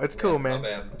nerding out. It's cool, man. My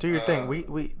bad. Do your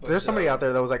thing. There's somebody out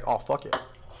there that was like, "Oh, fuck it."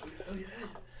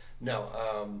 No,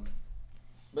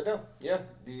 but no, yeah,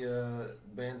 the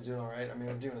band's doing all right. I mean,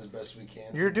 we're doing as best we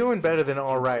can. You're doing better than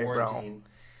all right, bro. Quarantine.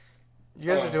 You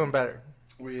guys are doing better.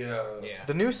 We Yeah.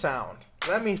 The new sound.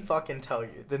 Let me fucking tell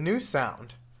you, the new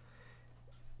sound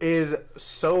is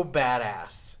so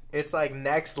badass. It's like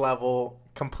next level.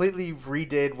 Completely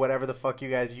redid whatever the fuck you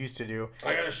guys used to do.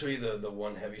 I gotta show you the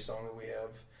one heavy song that we have.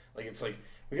 Like it's like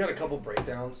we got a couple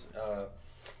breakdowns.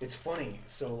 It's funny.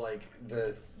 So like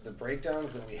the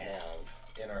breakdowns that we have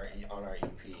on our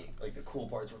EP, like the cool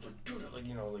parts, which are like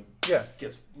Yeah.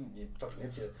 it fucking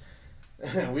hits you.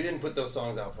 We didn't put those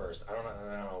songs out first. I don't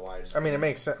know why. I mean, it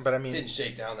makes sense, but I mean, didn't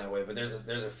shake down that way. But there's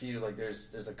a few like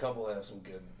there's a couple that have some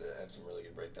really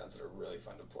good breakdowns that are really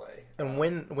fun to play. and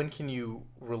when can you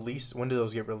release? When do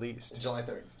those get released? July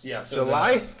 3rd. Yeah, so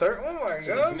July 3rd. Oh my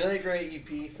So the god. Familiar Grey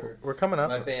EP for We're coming up.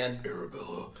 my band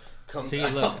Arabella comes See,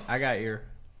 out. look, I got your.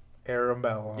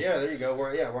 Arabella. Yeah, there you go.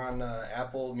 We're on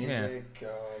Apple Music.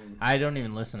 I don't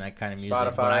even listen to that kind of music,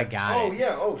 Spotify. but I got Oh it.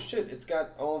 yeah. Oh shit. It's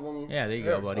got all of them. Yeah, there you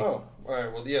go, buddy. Oh, all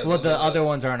right. Well, yeah. Well, those the are other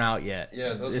ones aren't out yet.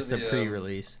 Yeah, those it's are the the,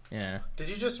 pre-release. Yeah. Did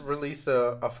you just release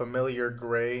a Familiar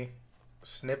Grey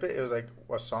snippet? It was like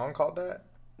a song called that?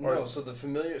 No. So the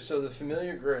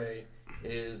Familiar Grey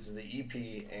is the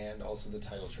EP and also the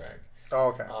title track. Oh,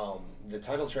 okay. The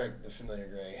title track, The Familiar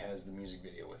Grey, has the music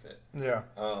video with it. Yeah.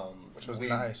 Which was we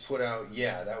nice. Put out.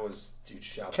 Yeah, that was dude.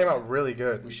 Shot Came that. out really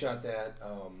good. We shot that.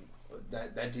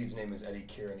 That dude's name is Eddie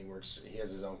Kieran. He has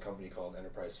his own company called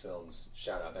Enterprise Films.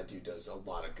 Shout out. That dude does a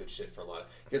lot of good shit for a lot of.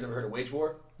 You guys ever heard of Wage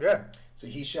War? Yeah. So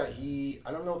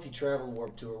I don't know if he traveled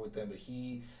Warped Tour with them, but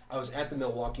I was at the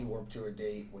Milwaukee Warped Tour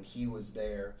date when he was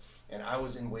there, and I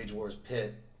was in Wage War's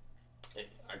pit.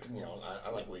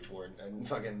 I like Wage War, and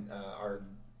fucking our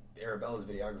Arabella's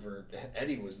videographer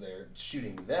Eddie was there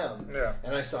shooting them. Yeah.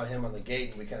 And I saw him on the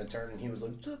gate, and we kind of turned, and he was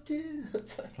like, "What's up, dude?"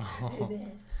 It's like, "Hey,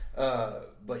 man."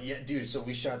 But yeah, dude. So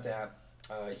we shot that.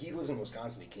 He lives in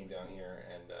Wisconsin. He came down here,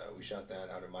 and we shot that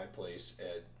out at my place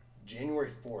at January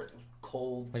 4th. It was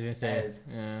cold as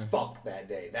fuck that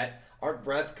day. That our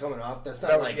breath coming off. That's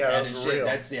not like that and was shit. real.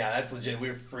 That's legit. We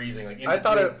were freezing. Like I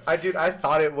thought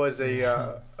it was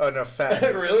an effect.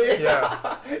 Really?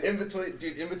 Yeah. in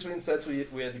between sets, we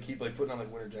had to keep like putting on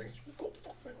like winter jackets. Oh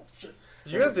fuck, man! Oh shit.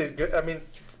 You guys did good. I mean,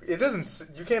 it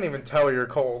doesn't. You can't even tell you're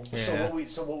cold. Yeah.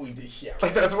 So what we did? Yeah.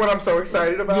 Like that's what I'm so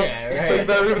excited about. Yeah, right. Like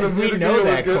that, even the We music know video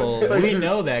was that good. cold. Like, We dude,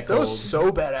 know that That was cold.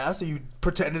 so badass that you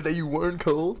pretended that you weren't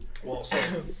cold. Well,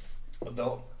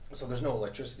 so there's no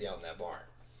electricity out in that barn,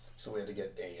 so we had to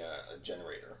get a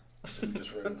generator. So we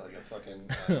just rented like a fucking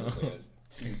it was like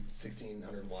a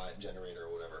 1600 watt generator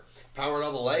or whatever. Powered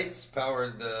all the lights.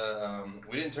 Powered the.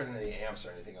 We didn't turn any amps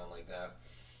or anything on like that.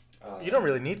 You don't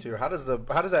really need to. How does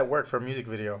that work for a music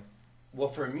video? Well,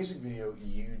 for a music video,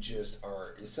 you just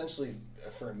are essentially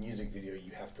for a music video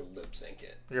you have to lip sync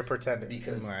it. You're pretending.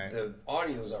 Because Right. the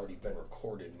audio has already been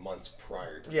recorded months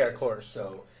prior to Yeah, this. of course.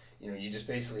 So, you just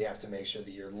basically have to make sure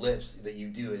that your lips, that you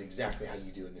do it exactly how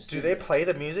you do it in the Do studio. they play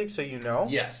the music so you know?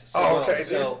 Yes. Oh, okay,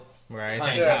 So, Right.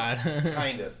 Kinda. Thank God.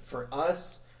 kind of. For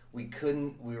us, we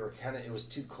couldn't, we were kind of, it was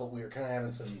too cold. We were kind of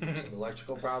having some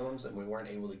electrical problems, and we weren't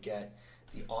able to get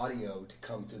the audio to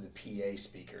come through the PA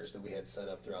speakers that we had set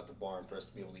up throughout the barn for us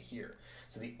to be able to hear.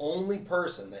 So the only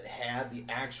person that had the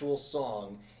actual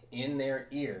song in their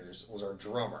ears was our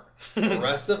drummer. The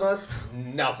rest of us,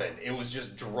 nothing. It was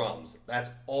just drums. That's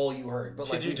all you heard. But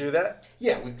Did you do that?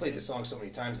 Yeah, we played the song so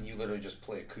many times that you literally just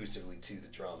play acoustically to the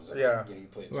drums. And, Yeah. You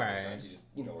play it so many Right. times,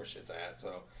 you know where shit's at.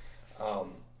 So,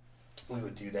 we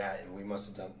would do that, and we must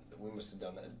have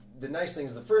done that. The nice thing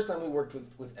is, the first time we worked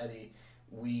with Eddie,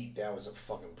 that was a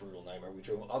fucking brutal nightmare. We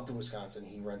drove up to Wisconsin.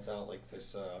 He rents out like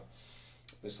this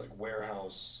like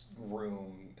warehouse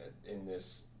room in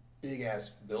this big ass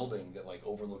building that like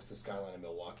overlooks the skyline of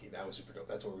Milwaukee. That was super dope.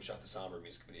 That's where we shot the Somber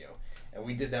music video, and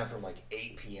we did that from like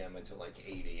 8 p.m. until like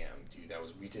 8 a.m. Dude,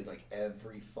 we did like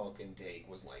every fucking take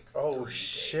was like 30 takes.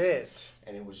 Shit.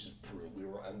 And it was just brutal. We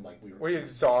were Were you we were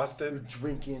exhausted?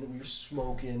 drinking, we were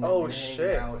smoking, Oh, we were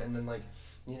shit. hanging out, and then like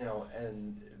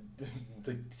and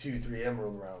the 2-3 a.m.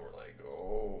 rolled around. We're like,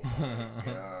 oh my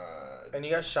god, And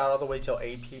you guys shot all the way till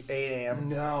 8 a.m.?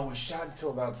 No, we shot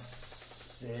until about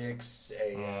 6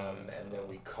 a.m. and then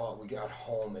we got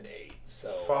home at 8. So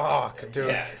fuck, dude.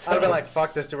 Yeah, I'd have been like,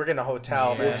 fuck this, dude. We're getting a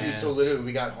hotel, man. Dude, so literally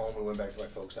we got home, we went back to my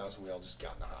folks' hoch, and we all just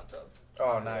got in the hot tub.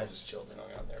 Oh, and nice. Just chilled and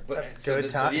hung out there. But Good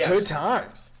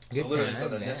times. So literally, so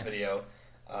then this video,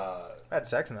 I had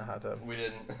sex in the hot tub. we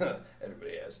didn't.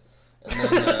 Everybody has. And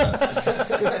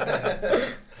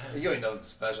then, you ain't know it's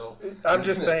special. I'm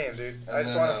just saying, dude. I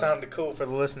just want to sound cool for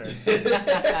the listeners.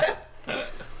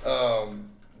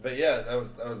 But yeah, that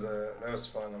was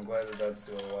fun. I'm glad that that's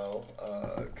doing well.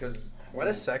 Cause why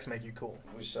does sex make you cool?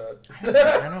 We shot.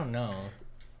 I don't know.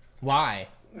 Why?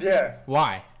 Yeah.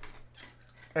 Why?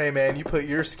 Hey man, you put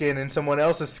your skin in someone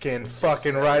else's skin,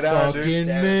 fucking right on, dude.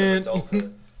 Man.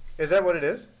 Is that what it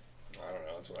is? I don't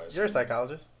know. That's what I was. You're a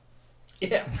psychologist.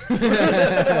 Yeah.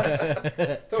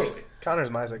 Totally.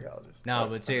 Connor's my psychologist. No,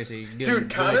 but seriously,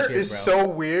 dude, Connor is so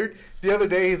weird. The other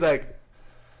day he's like,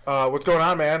 "What's going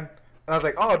on, man?" And I was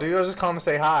like, "Oh, dude, I was just calling to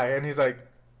say hi." And he's like,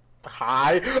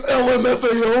 "Hi,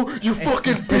 LMFAO, you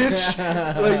fucking bitch!"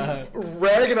 Like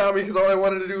ragging on me because all I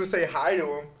wanted to do was say hi to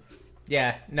him.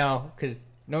 Yeah, no, because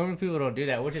normally people don't do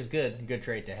that, which is good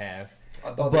trait to have.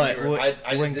 I thought but that you were, I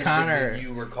just when didn't Connor, think that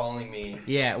you were calling me.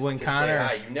 Yeah, when to Connor, say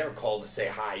hi. You never call to say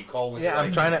hi. You call when. Yeah, you're I'm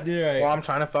like, trying to. Yeah, well, I'm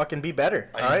trying to fucking be better.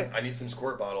 All right. I need some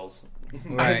squirt bottles.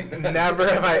 Right. Never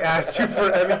have I asked you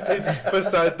for anything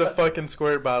besides the fucking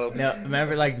squirt bottle. No,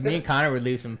 remember, like me and Connor would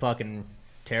leave some fucking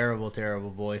terrible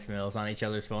voicemails on each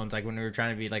other's phones, like when we were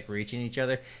trying to be like reaching each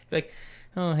other, like.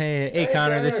 Oh hey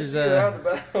Connor, this is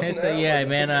yeah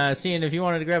man, seeing if you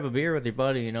wanted to grab a beer with your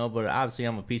buddy, you know, but obviously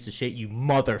I'm a piece of shit, you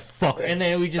motherfucker. And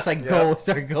then we just like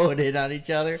start going in on each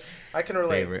other. I can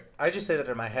relate. Favorite. I just say that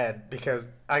in my head because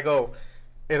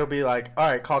it'll be like, all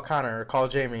right, call Connor or call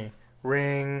Jamie,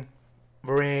 ring.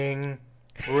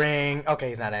 Okay,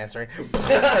 he's not answering.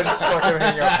 I just fucking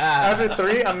hang up. After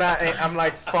 3, I'm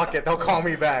like, fuck it, they'll call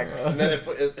me back. And then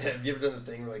have you ever done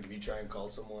the thing where like if you try and call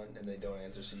someone and they don't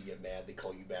answer, so you get mad, they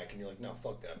call you back and you're like, no,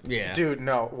 fuck them. Yeah. Dude,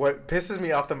 no. What pisses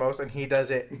me off the most, and he does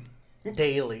it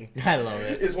daily. I love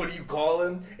it. Is when you call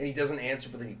him and he doesn't answer,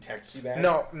 but then he texts you back.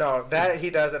 No, that he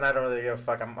does, and I don't really give a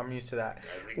fuck. I'm used to that.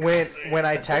 When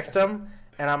I text him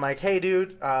and I'm like, hey,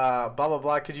 dude, blah blah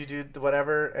blah, could you do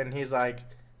whatever? And he's like,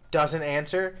 doesn't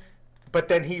answer, but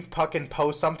then he fucking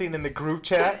posts something in the group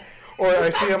chat. Or I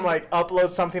see him, like, upload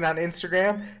something on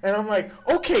Instagram, and I'm like,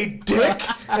 okay, dick.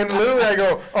 And literally I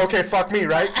go, okay, fuck me,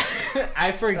 right?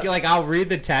 I forget, like, I'll read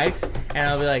the text, and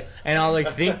I'll be like,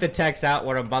 think the text out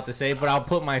what I'm about to say, but I'll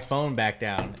put my phone back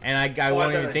down. And I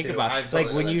won't even think about it.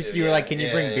 Like, when you were like, can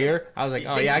you bring beer? I was like,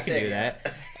 oh, yeah, I can do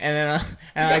that. And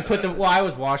then I put I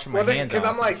was washing my hands because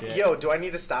off I'm like, yo, do I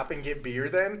need to stop and get beer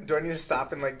then? Do I need to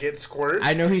stop and, like, get squirt?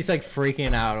 I know he's, like,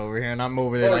 freaking out over here, and I'm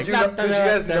over there like, because you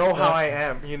guys know how I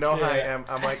am. You know how I am.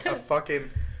 I'm like a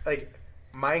fucking, like,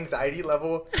 my anxiety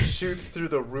level shoots through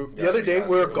the roof. The other day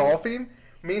we were golfing.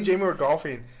 Me and Jamie were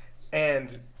golfing,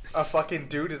 and a fucking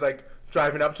dude is, like,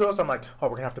 driving up to us. I'm like, oh,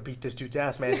 we're gonna have to beat this dude's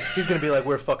ass, man. He's gonna be like,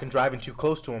 we're fucking driving too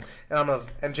close to him.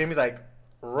 And Jamie's like,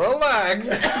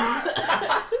 relax.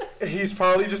 He's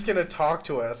probably just gonna talk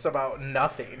to us about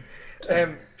nothing.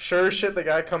 And sure as shit, the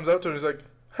guy comes up to him. He's like,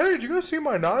 hey, did you guys see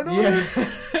my 9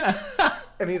 Yeah.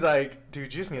 And he's like,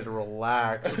 dude, you just need to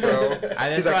relax, bro.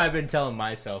 That's what I've been telling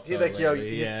myself. He's like, yo,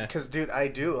 because, dude, I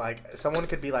do. Like, someone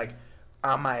could be, like,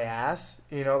 on my ass,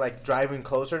 you know, like, driving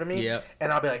closer to me. Yep.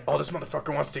 And I'll be like, oh, this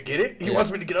motherfucker wants to get it? He wants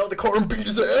me to get out of the car and beat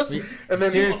his ass? And then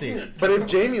seriously. But if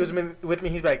Jamie was with me,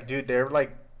 he'd be like, dude, they're,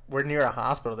 like, we're near a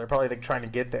hospital. They're probably, like, trying to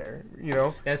get there, you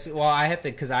know? I have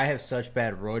to, because I have such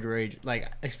bad road rage,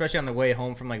 like, especially on the way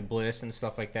home from, like, Bliss and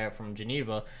stuff like that from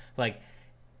Geneva, like,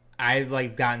 I've,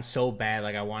 like, gotten so bad,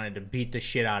 like, I wanted to beat the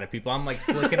shit out of people. I'm, like,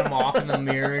 flicking them off in the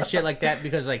mirror and shit like that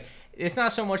because, like, it's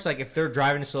not so much, like, if they're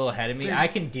driving slow ahead of me, dude, I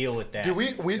can deal with that. Dude,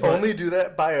 we only do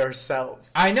that by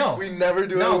ourselves. I know. We never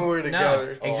do it when we're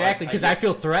together. No, exactly, because I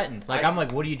feel threatened. Like, I'm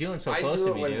like, what are you doing so close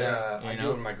to me, dude? I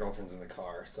do it when my girlfriend's in the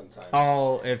car sometimes.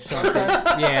 Oh, if something,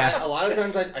 yeah. A lot of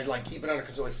times I like, keep it under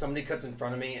control. Like, somebody cuts in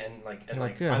front of me and, like,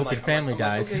 I hope your family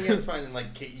dies. Okay, yeah, it's fine. And,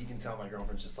 like, you can tell my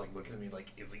girlfriend's just, like, looking at me like,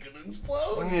 is it going to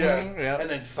explode? Yeah. And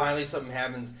then finally something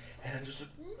happens, and I'm just like,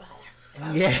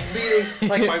 yeah, bleeding,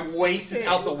 like my waist is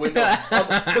out the window.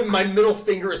 My middle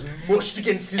finger is mushed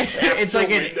against his passenger it's like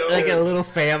window. Like a little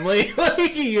family. Like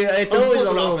it's always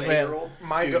a little family.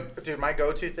 My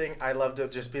go-to thing, I love to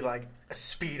just be like,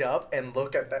 speed up and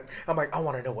look at them. I'm like, I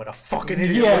want to know what a fucking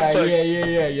idiot looks like.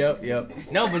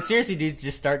 Yep. No, but seriously, dude,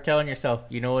 just start telling yourself,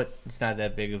 you know what? It's not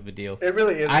that big of a deal. It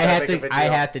really is. I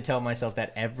have to tell myself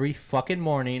that every fucking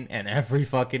morning and every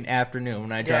fucking afternoon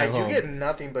when I drive home. You get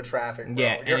nothing but traffic, bro.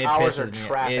 Yeah, your and hours are it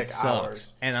traffic sucks.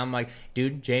 hours. And I'm like,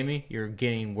 dude, Jamie, you're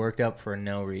getting worked up for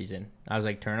no reason. I was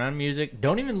like, turn on music.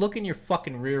 Don't even look in your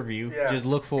fucking rear view. Yeah. Just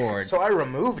look forward. So I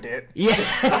removed it. Yeah.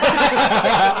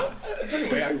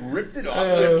 Anyway, I ripped it off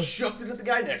and chucked it at the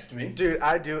guy next to me. Dude,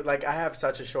 I do. Like, I have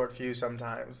such a short fuse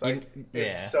sometimes. Like,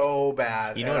 it's so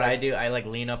bad. You know what I do? I like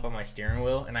lean up on my steering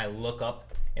wheel and I look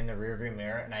up in the rearview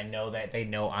mirror and I know that they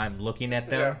know I'm looking at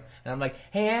them. Yeah. And I'm like,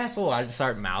 hey, asshole. I just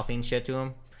start mouthing shit to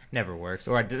them. Never works.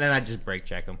 Or then I just brake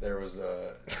check them. There was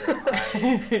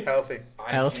Healthy.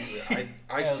 I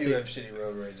too have shitty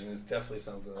road rage, and it's definitely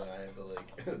something that I have to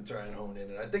like try and hone in.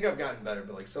 And I think I've gotten better,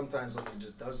 but like sometimes somebody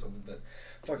just does something that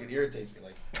fucking irritates me.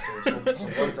 Like so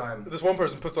one time, This one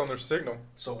person puts on their signal.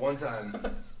 So one time,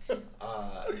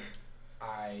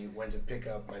 I went to pick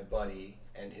up my buddy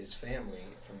and his family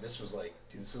from this was like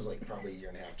probably a year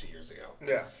and a half, 2 years ago.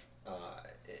 Yeah.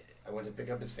 I went to pick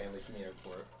up his family from the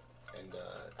airport, and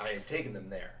I had taken them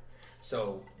there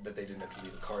so that they didn't have to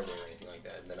leave a car there or anything like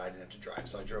that, and then I didn't have to drive.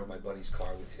 So I drove my buddy's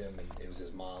car with him, and it was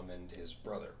his mom and his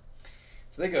brother.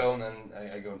 So they go, and then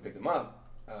I go and pick them up,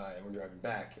 and we're driving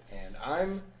back, and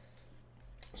I'm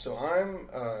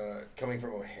coming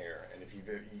from O'Hare, and if you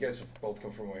guys have both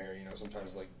come from O'Hare, you know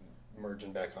sometimes like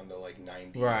merging back onto like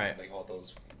 90, right? Like all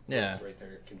those roads right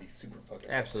there can be super fucking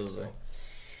absolutely. So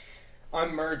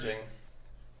I'm merging,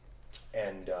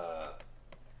 and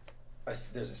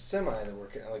there's a semi that we're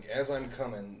like as I'm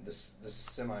coming. This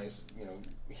semi's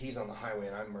he's on the highway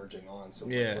and I'm merging on, so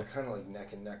we're kind of like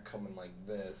neck and neck coming like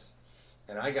this.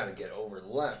 And I got to get over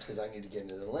left because I need to get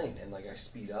into the lane. And like I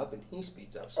speed up and he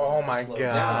speeds up. So oh my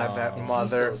god, that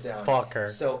motherfucker.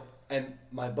 So, and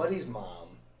my buddy's mom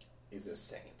is a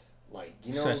saint. Like,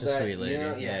 you know, such that, a sweet lady.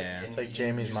 Yeah. It's like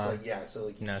Jamie's mom. Like, yeah, so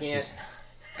like you can't.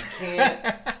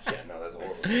 Yeah, no, that's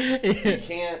horrible. You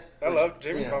can't. I love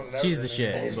Jamie's mom. She's the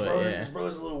shit. And his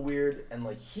brother's a little weird, and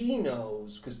like he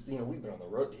knows because we've been on the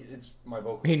road. It's my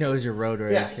vocals. He knows your road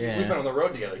rage. Yeah, we've been on the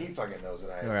road together. He fucking knows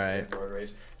that I have road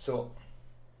rage. So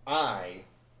I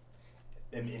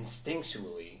am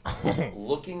instinctually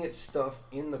looking at stuff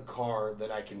in the car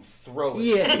that I can throw at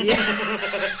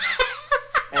Yeah.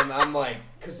 And I'm like,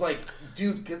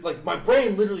 dude, like my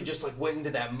brain literally just like went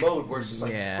into that mode where it's just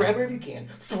like, grab whatever you can,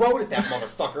 throw it at that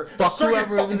motherfucker, assert your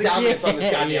fucking dominance on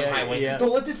this goddamn highway.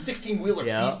 Don't let this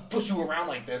 16-wheeler push you around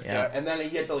like this. And then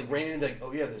you have to like rein in and be like,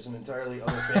 oh yeah, there's an entirely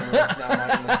other family that's now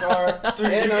mine in the car,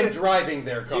 dude, and I'm driving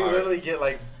their car. You literally get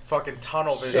like fucking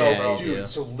tunnel vision, bro. Dude,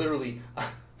 so literally,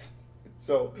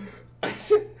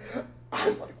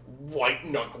 I'm like white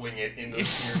knuckling it into the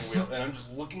steering wheel, and I'm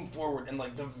just looking forward, and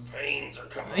like the veins are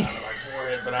coming out of my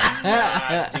forehead, but I'm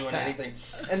not doing anything.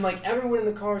 And like everyone in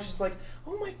the car is just like,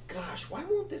 oh my gosh, why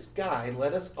won't this guy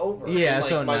let us over? Yeah, and, like,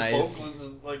 so my nice. vocalist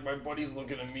is like, my buddy's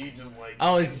looking at me just like,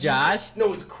 oh, it's Josh?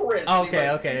 No, it's Chris.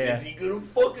 Okay, Is he gonna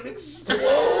fucking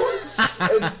explode?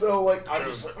 And so like I'm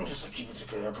just like keep it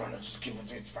together, kind of just keep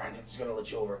it. It's fine. It's gonna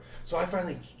let you over. So I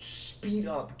finally speed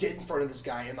up, get in front of this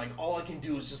guy, and like all I can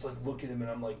do is just like look at him, and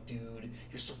I'm like, dude,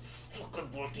 you're so fucking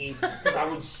lucky, because I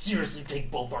would seriously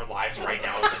take both our lives right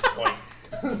now at this point.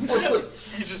 Like,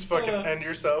 you just fucking end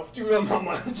yourself, dude. I'm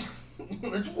like,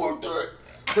 it's worth it.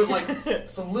 But like,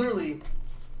 so literally,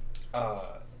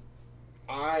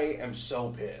 I am so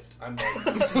pissed. I'm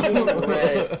like seeing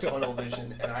red tunnel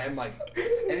vision, and I am like,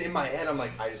 and in my head I'm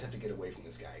like, I just have to get away from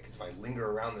this guy, because if I linger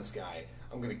around this guy,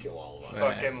 I'm gonna kill all of us.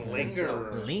 Fucking linger. So,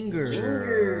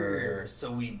 linger.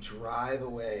 So we drive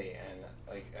away, and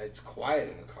like it's quiet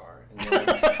in the car,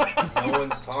 and no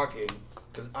one's talking,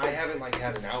 because I haven't like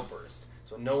had an outburst.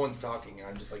 So no one's talking, and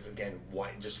I'm just like, again,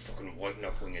 just fucking white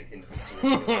knuckling it into the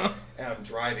steering wheel, and I'm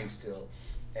driving still,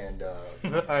 and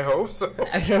I hope so.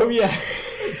 I hope, yeah.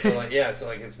 So like,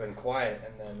 it's been quiet,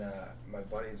 and then my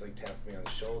buddy's like tapping me on the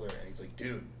shoulder, and he's like,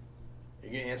 dude, are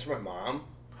you gonna answer my mom?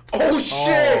 Oh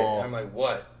shit! And I'm like,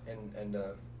 what?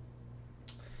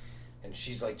 And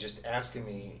she's like just asking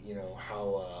me,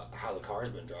 how the car's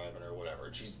been driving or whatever.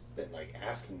 And she's been like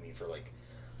asking me for like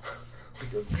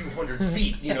a few hundred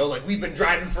feet, like we've been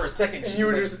driving for a second. And you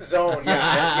were just zoned.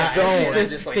 Zoned.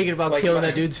 Just like, thinking about killing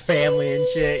that dude's family and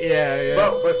shit. Yeah.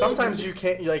 But sometimes you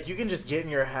can't, you can just get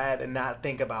in your head and not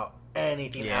think about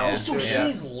anything else. So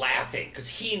he's laughing because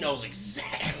he knows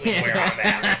exactly where I'm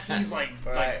at. Like, he's like,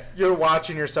 you're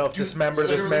watching yourself dismember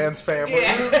this man's family.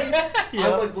 Yeah.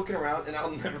 I'm like looking around, and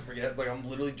I'll never forget. Like I'm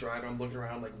literally driving. I'm looking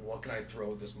around, like, what can I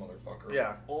throw at this motherfucker?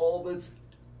 Yeah. All that's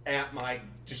at my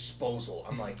disposal.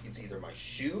 I'm like, it's either my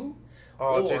shoe.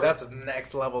 Oh, or, dude, that's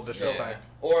next level disrespect.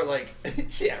 Or like,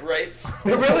 yeah, right. It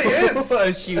really is.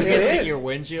 A shoe It hits is. at your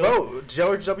windshield. Bro,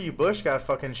 George W. Bush got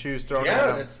fucking shoes thrown at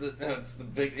Yeah, him. that's the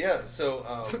big So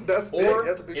That's big. or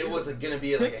That's a big it deal. was gonna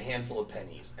be like a handful of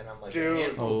pennies, and I'm like, Dude. a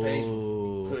handful of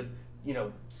pennies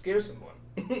could scare someone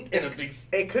in a big.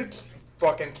 It could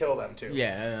fucking kill them too.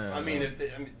 Yeah. I mean,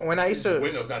 When I used to- the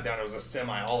window's not down, it was a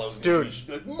semi. All I was Dude.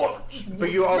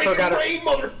 But you also gotta- rain,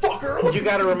 motherfucker. You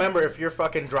gotta remember, if you're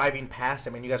fucking driving past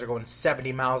him and you guys are going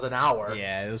 70 miles an hour,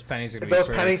 Yeah, those pennies are gonna be those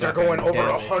pretty pennies are fucking going over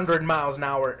deadly. 100 miles an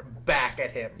hour back at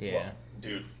him. Yeah.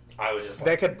 Dude, I was just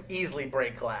They like, could easily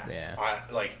break glass. Yeah.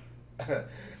 I like,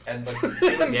 and like,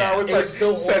 Yeah. Now it's it like was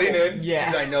so setting horrible. in.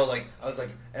 Yeah. Dude, I know. Like, I was like,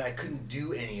 and I couldn't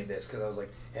do any of this because I was like,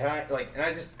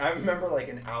 I remember like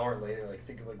an hour later, like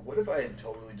thinking, like, what if I had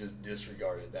totally just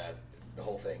disregarded the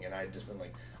whole thing, and I had just been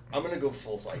like, I'm gonna go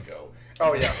full psycho.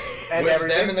 Oh, yeah. And with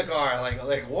everything. them in the car,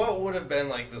 like what would have been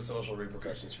like the social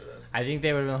repercussions for this? I think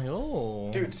they would have been like, oh.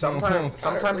 Dude, sometimes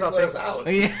I'll Let us think,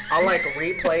 out. Yeah. I'll like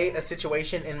replay a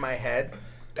situation in my head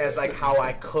as like how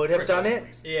I could have done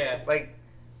it. Yeah. Like,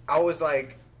 I was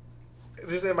like,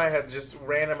 just in my head, just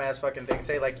random ass fucking things.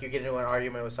 Say like you get into an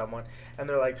argument with someone and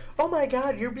they're like, "Oh my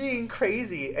god, you're being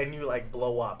crazy," and you like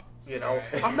blow up. You know,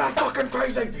 I'm not fucking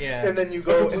crazy. Yeah. And then you A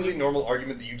go and completely you. normal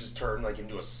argument that you just turn like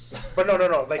into a. But no.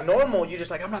 Like normal, you just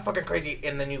like, I'm not fucking crazy,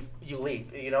 and then you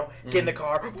leave. You know, get in the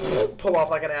car, pull off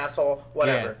like an asshole,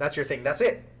 whatever. Yeah. That's your thing. That's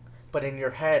it. But in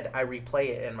your head, I replay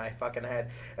it in my fucking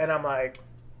head, and I'm like,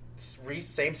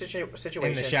 same situation.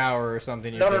 In the shower or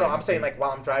something. No. I'm saying like while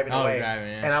I'm driving away, driving,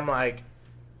 yeah. and I'm like,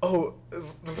 oh,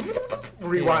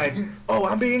 rewind. Oh,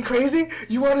 I'm being crazy.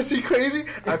 You want to see crazy?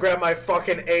 I grab my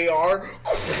fucking AR,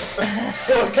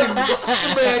 fucking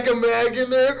smack a mag in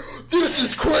there. This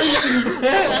is crazy.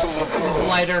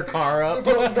 Light her car up.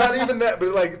 But not even that, but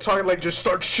like talking like just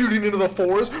start shooting into the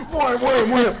forest.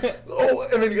 Wham. Oh,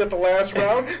 and then you got the last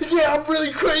round. Yeah, I'm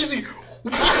really crazy.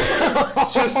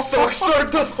 Just suck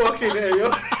start the fucking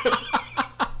AR.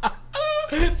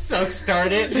 Suck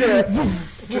start it. Yeah.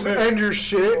 Just end your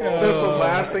shit. That's the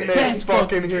last thing they That's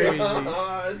fucking hear. crazy.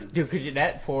 God. Dude, could you,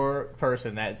 that poor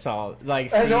person that saw,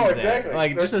 like, I sees know, that, exactly.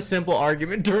 like, just a simple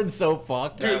argument turns so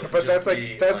fucked. Dude, But that's Just like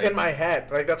the, that's like- in my head.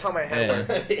 Like that's how my head Yeah.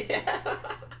 works.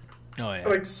 Oh, yeah.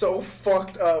 Like so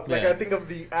fucked up. Like Yeah. I think of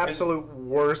the absolute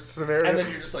worst scenario. And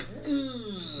then you're just like,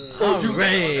 All you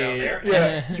right. down there.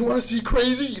 yeah, you want to see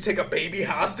crazy? You take a baby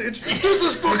hostage. This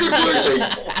is fucking crazy.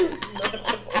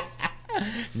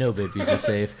 No babies are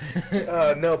safe.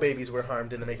 No babies were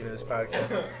harmed in the making of this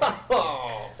podcast.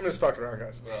 Oh. I'm just fucking around,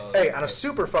 guys. Well, Hey, that's on a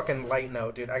super fucking light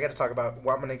note, dude, I got to talk about.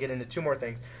 Well, I'm gonna get into two more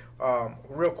things,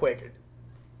 real quick.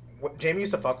 Jamie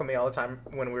used to fuck with me all the time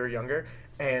when we were younger,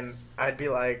 and I'd be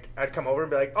like, I'd come over and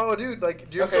be like, "Oh, dude, like,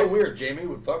 do you That's okay?" so weird. Jamie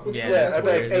would fuck with Yeah, you. Yeah, that's I'd be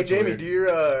like, weird. "Hey, That's Jamie, weird. do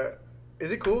your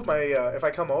is it cool if my if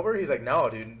I come over?" He's like, "No,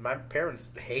 dude, my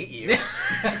parents hate you."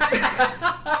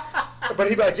 But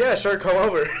he'd be like, "Yeah, sure, come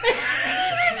over."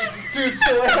 Dude,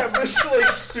 so I have this like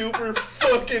super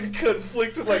fucking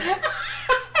conflicted like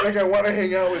I want to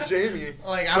hang out with Jamie,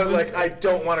 Like, I but was- like I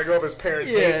don't want to go if his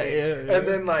parents hate me. Yeah. And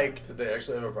then like Did they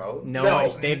actually have a problem? No, No.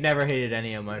 they've never hated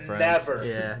any of my friends. never.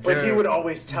 Yeah. But he They're would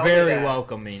always tell me very that.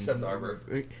 welcoming. Except Arbor.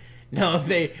 No,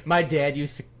 my dad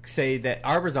used to say that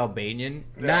Arbor's Albanian.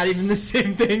 Yeah. Not even the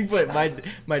same thing, but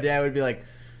my dad would be like,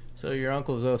 "So your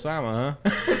uncle's Osama,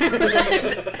 huh?"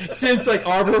 Since like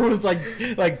Arbor was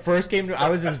like first came to, I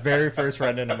was his very first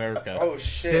friend in America. Oh,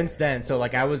 shit. Since then, so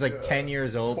like I was like 10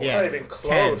 years old. It's Yeah, not even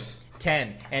close.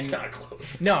 10, and It's not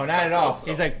close. no, not at all. close,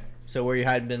 He's though. like, "So where you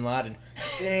hiding Bin Laden?"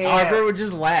 Damn. Arbor would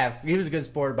just laugh. He was a good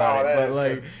sport about Oh, it, that but is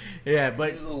like, good. yeah, He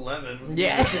but was 11.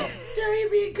 yeah. So you're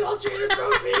being cultured and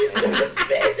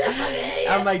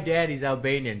I'm like, "Dad, he's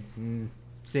Albanian."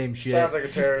 Same shit. Sounds like a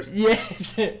terrorist.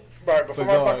 Yes. Alright, before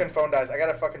But my go on. fucking phone dies, I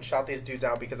gotta fucking shout these dudes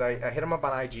out because I hit them up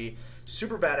on IG.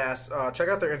 Super badass. Check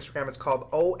out their Instagram. It's called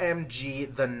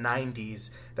OMG the 90s.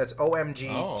 That's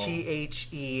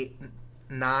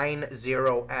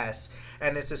OMGTHE90S.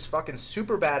 And it's this fucking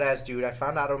super badass dude. I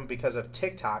found out him because of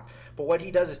TikTok. But what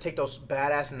he does is take those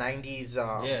badass 90s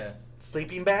Yeah.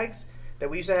 sleeping bags that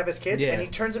we used to have as kids, Yeah. and he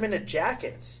turns them into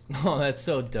jackets. Oh, that's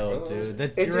so dope, dude.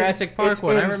 The It's Jurassic Park it's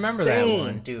one. I remember that insane,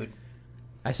 one. dude.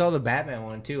 I saw the Batman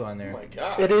one too on Oh there. my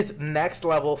god. It is next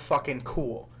level fucking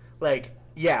cool. Like,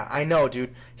 yeah, I know,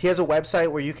 dude. He has a website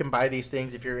where you can buy these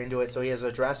things if you're into it. So he has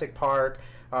a Jurassic Park,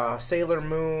 Sailor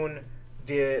Moon,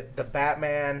 the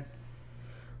Batman.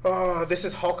 This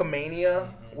is Hulkamania,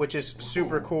 which is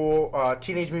super cool.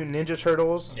 Teenage Mutant Ninja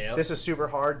Turtles. Yep. This is super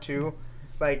hard too.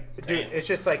 Like, dude, Damn. it's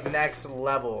just like next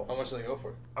level. How much do they go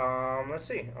for? Let's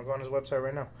see. I'll go on his website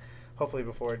right now. Hopefully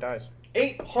before it dies.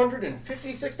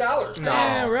 $856. No.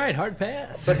 Yeah, right. Hard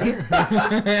pass. But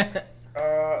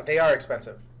they are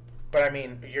expensive. But I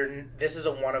mean, this is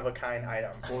a one of a kind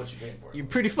item. What you paying for? You're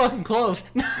pretty fucking close.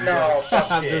 No, fuck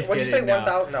I'm shit. just What'd you kidding. say?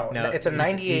 1,000? No, No, it's a he's-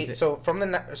 98. he's- So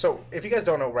if you guys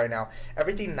don't know right now,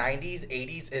 everything 90s,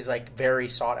 80s is like very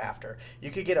sought after.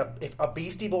 You could get a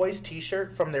Beastie Boys T-shirt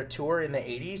from their tour in the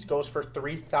 80s goes for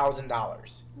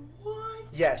 $3,000. What?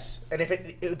 Yes, and if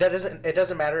it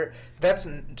doesn't matter.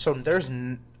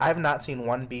 I have not seen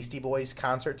one Beastie Boys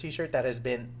concert T-shirt that has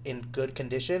been in good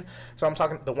condition. So I'm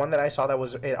talking the one that I saw that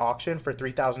was at auction for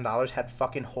 $3,000 had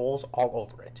fucking holes all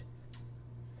over it.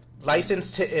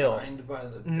 Licensed to ill. Signed by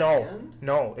the No, band?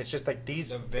 no, it's just like these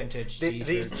The vintage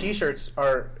these T-shirt. T-shirts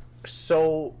are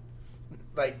so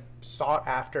like sought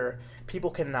after.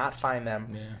 People cannot find them.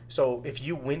 Yeah. So if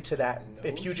you went to that, No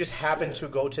if you just happen shit. to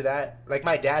go to that, like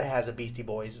my dad has a Beastie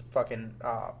Boys fucking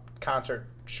concert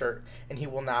shirt, and he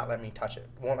will not let me touch it.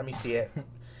 Won't let me see it.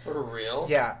 For real?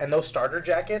 Yeah, and those starter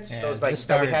jackets, Yeah, those the like that we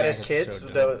starter had as jackets kids,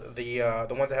 are so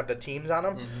the ones that have the teams on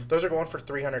them, Mhm. those are going for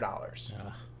 $300.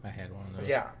 Ugh, I had one of those.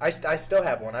 Yeah, I still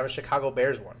have one. I have a Chicago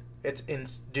Bears one.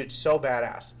 Dude, so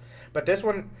badass. But this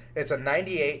one, it's a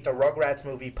 '98, the Rugrats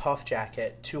movie Puff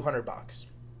jacket, $200.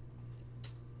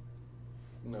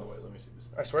 No way. Let me see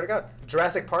this. I swear to God,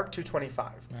 Jurassic Park, $225.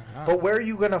 Uh-huh. But where are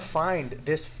you gonna find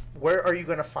this? Where are you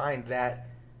gonna find that?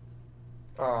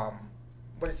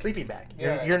 What is sleeping bag?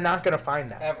 Yeah. You're not gonna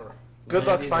find that Ever. Good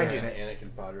luck Maybe finding they're it.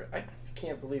 Anakin Padre. I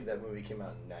can't believe that movie came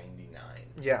out in '99.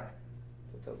 Yeah.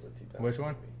 That was a 2000 Which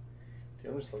one? movie.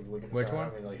 Dude, I'm just like looking. Which sorry,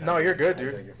 one? I mean, like, No, you're good, hijack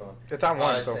dude. Your phone. It's on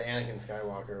one, It's so the Anakin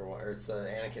Skywalker one, or it's the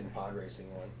Anakin pod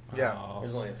racing one. yeah. Oh.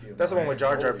 There's only a few. of That's the them. one with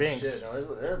Jar Jar Holy Binks. Shit, no,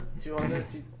 they're 200.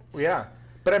 Yeah.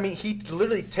 But I mean, he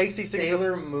literally takes these things.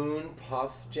 Sailor Moon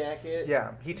puff jacket.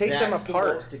 Yeah, he takes them That's apart.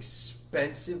 The most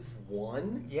expensive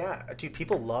one. Yeah, dude,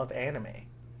 people love anime.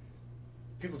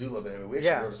 People do love anime. We actually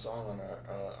Yeah. wrote a song on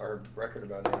our record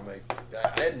about anime.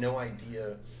 I had no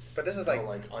idea. But this is How, like,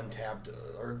 like untapped,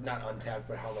 or not untapped,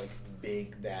 but how like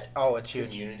big that oh, it's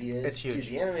huge. community is. It's huge. Dude,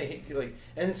 the anime, like,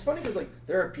 and it's funny because like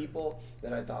there are people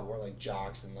that I thought were like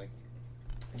jocks and like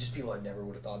just people I never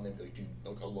would have thought, and they'd be like, dude,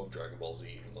 look, I love Dragon Ball Z.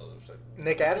 And I was like,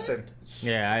 Nick Addison.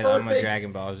 Yeah, I'm a Perfect.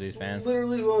 Dragon Ball Z fan.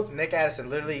 Literally was. Nick Addison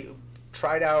literally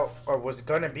tried out or was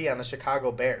gonna be on the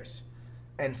Chicago Bears,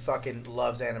 and fucking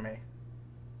loves anime.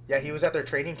 Yeah, he was at their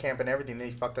training camp and everything. Then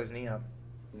he fucked his knee up.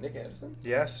 Nick Addison.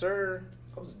 Yes, sir.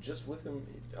 I was just with him.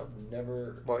 I've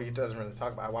never. Well, he doesn't really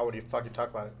talk about it. Why would he fucking talk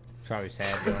about it? Probably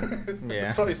sad. Going. Yeah.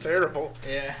 It's probably terrible.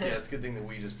 Yeah. Yeah, it's a good thing that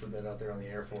we just put that out there on the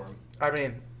air for him. I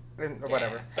mean,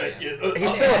 whatever. Yeah.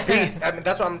 He's still a beast. I mean,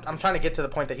 that's what I'm trying to get to the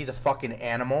point that he's a fucking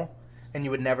animal, and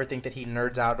you would never think that he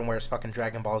nerds out and wears fucking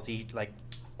Dragon Ball Z like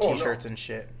Oh, no. T-shirts and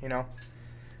shit, you know.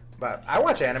 But I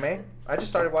watch anime. I just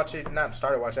started watching. Not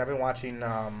started watching. I've been watching.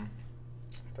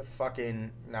 The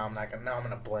fucking. Now I'm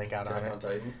gonna blank out Attack on on it.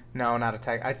 Titan. No, not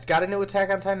Attack. I got a new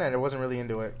Attack on Titan, and I wasn't really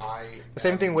into it. The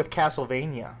same thing with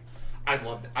Castlevania. I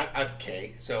love that. I've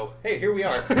K. So hey, here we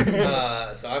are.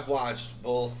 So I've watched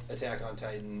both Attack on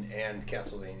Titan and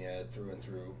Castlevania through and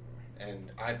through, and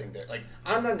I think that like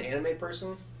I'm not an anime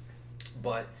person,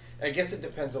 but I guess it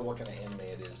depends on what kind of anime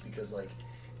it is because like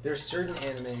there's certain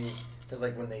animes that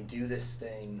like when they do this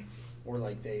thing, or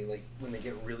like they like when they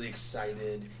get really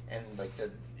excited and like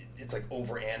it's like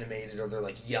over animated or they're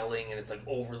like yelling and it's like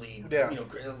overly Yeah. you know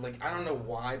like I don't know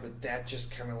why, but that just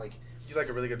kind of like. You like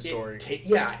a really good story.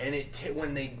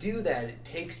 When they do that, it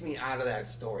takes me out of that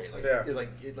story. Like, Yeah.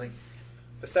 like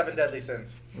The Seven Deadly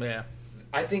Sins. Yeah.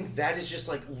 I think that is just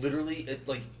like literally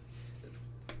like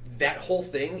that whole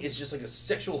thing is just like a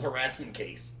sexual harassment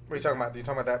case. What are you talking about? Are you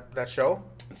talking about that show?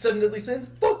 Seven Deadly Sins.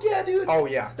 Fuck yeah, dude. Oh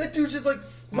yeah. That dude's just like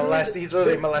He's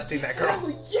literally molesting that girl.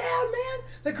 Yeah, man.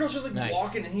 That girl's just like Nice.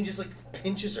 walking and he just like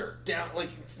pinches her down like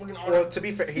fucking. On Well, her. to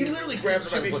be fair, he literally grabs her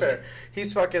To by be the pussy. fair,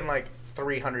 he's fucking like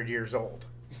 300 years old.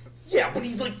 Yeah, but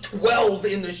he's like 12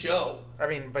 in the show. I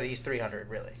mean, but he's 300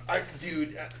 really. I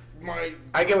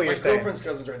get what you're saying. My girlfriend's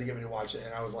cousin tried to get me to watch it,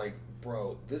 and I was like,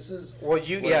 "Bro, this is." Well,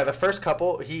 like, the first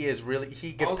couple, he gets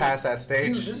I was past like, that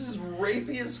stage. Dude, this is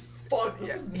rapey as fuck. This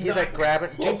Yeah, is he's not like grabbing.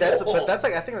 Dude, cool. that's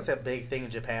like I think that's a big thing in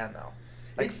Japan though.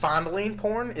 Like fondling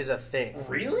porn is a thing.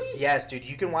 Really? Yes, dude.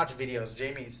 You can watch videos.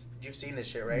 You've seen this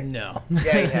shit, right? No.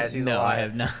 Yeah, he has. He's no, alive. I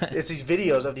have not. It's these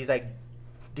videos of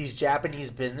these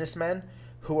Japanese businessmen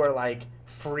who are like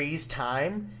freeze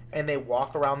time and they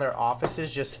walk around their offices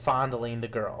just fondling the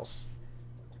girls.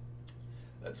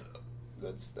 That's a.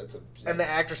 And the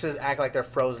actresses act like they're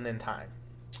frozen in time.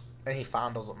 And he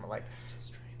fondles them like so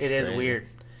strange. It is Crazy. weird.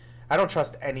 I don't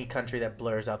trust any country that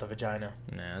blurs out the vagina.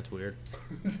 Nah, that's weird.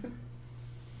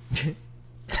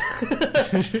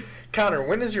 Connor,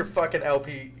 when does your fucking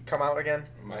LP come out again?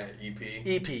 My EP.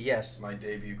 EP, yes. My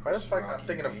debut. Why the Christian fuck? rock I'm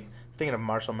thinking EP. of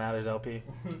Marshall Mathers LP.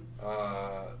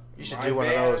 You should my do one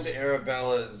of band, those.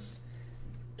 Arabella's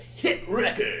hit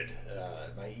record.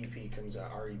 My EP comes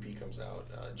out. Our EP comes out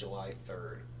July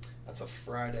 3rd. That's a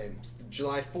Friday. It's the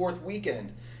July 4th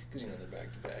weekend because they're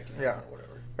back to back. Yeah.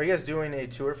 Whatever. Are you guys doing a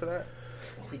tour for that?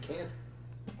 We can't.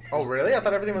 Oh, really? I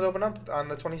thought everything was open up on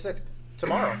the 26th.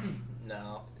 Tomorrow.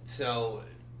 No. So,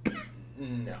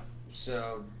 no.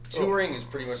 So, touring is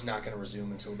pretty much not going to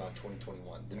resume until about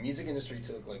 2021. The music industry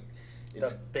took, like,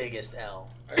 it's... The biggest L.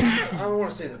 I don't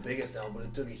want to say the biggest L, but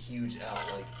it took a huge L.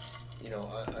 Like,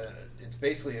 it's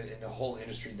basically a whole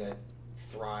industry that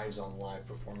thrives on live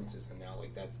performances, and now,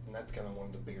 like, that's kind of one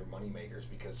of the bigger money makers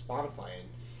because Spotify and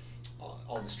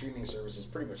all the streaming services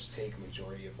pretty much take a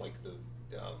majority of, like, the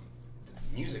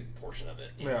music portion of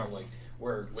it. You know, like,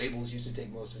 where labels used to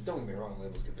take most of it. Don't get me wrong,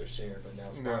 labels get their share, but now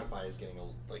Spotify is getting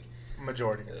a like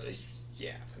majority.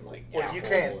 Yeah, and like well, Apple you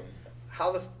can't. and,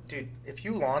 How the dude? If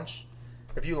you launch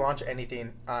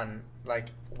anything on like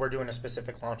we're doing a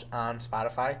specific launch on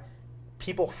Spotify,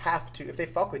 people have to if they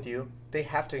fuck with you, they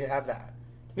have to have that.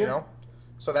 You know.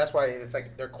 So that's why it's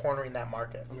like they're cornering that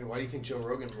market. I mean, why do you think Joe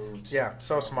Rogan moved? Yeah,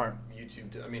 so from smart. YouTube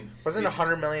to, I mean, wasn't it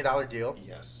 $100 million deal?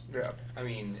 Yes. Yeah. I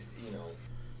mean,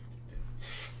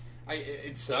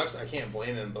 it sucks. I can't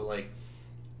blame him, but like,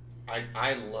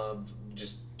 I loved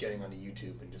just getting onto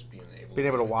YouTube and just being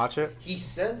able to watch it. He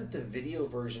said that the video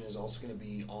version is also going to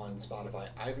be on Spotify.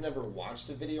 I've never watched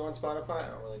a video on Spotify. I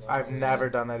don't really know. I've never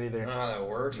done that either. I don't know how that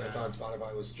works. No. I thought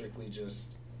Spotify was strictly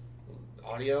just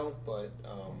audio, but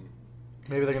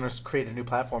maybe they're going to create a new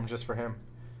platform just for him.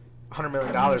 $100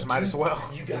 million, might as well.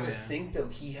 You got to think though,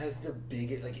 he has the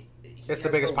biggest like. It's the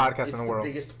biggest podcast in the world.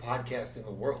 It's the biggest podcast in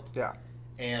the world. Yeah.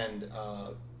 And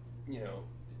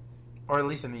or at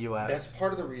least in the U.S. That's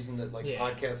part of the reason that like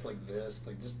podcasts like this,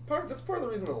 like that's part of the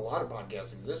reason that a lot of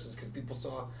podcasts exist is because people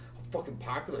saw how fucking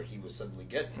popular he was suddenly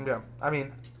getting. Yeah, I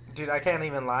mean, dude, I can't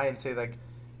even lie and say like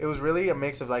it was really a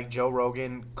mix of like Joe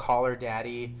Rogan, Caller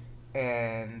Daddy,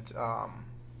 and a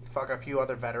few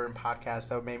other veteran podcasts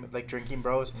that made like Drinking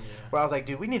Bros. Yeah. Where I was like,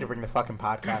 dude, we need to bring the fucking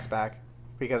podcast back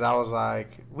because I was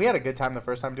like, we had a good time the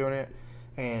first time doing it,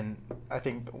 and I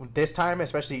think this time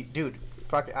especially, dude.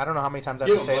 I don't know how many times I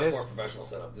have to say this. You have a much more professional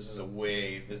setup. This is a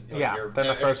way... than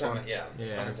the first one. Yeah,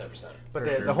 110%. But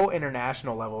the whole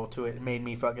international level to it made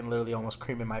me fucking literally almost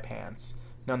cream in my pants.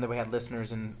 Knowing that we had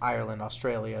listeners in Ireland,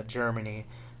 Australia, Germany,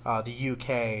 the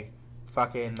UK,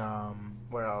 fucking...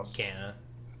 where else? Canada.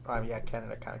 Yeah,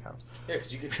 Canada kind of counts. Yeah, because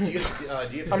do you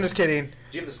have I'm just kidding.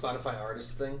 Do you have the Spotify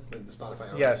artist thing? Like the Spotify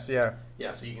artist? Yes, yeah.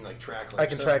 Yeah, so you can like track. I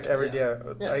can track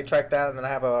I track that, and then I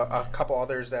have a couple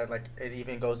others that like it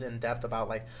even goes in depth about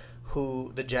like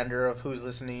the gender of who's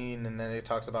listening, and then it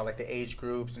talks about like the age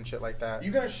groups and shit like that.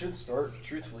 You guys should start.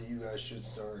 Truthfully, you guys should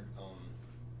start.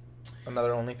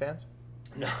 Another OnlyFans?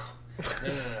 No.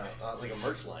 Like a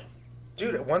merch line.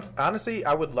 Dude, honestly,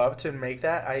 I would love to make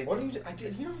that. What do you?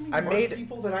 I made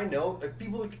people that I know, like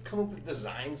people that could come up with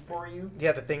designs for you.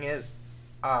 Yeah, the thing is,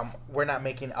 we're not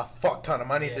making a fuck ton of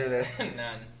money through this.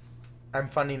 None. I'm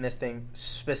funding this thing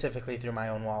specifically through my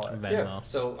own wallet. Yeah.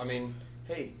 So I mean,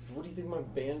 hey, what do you think my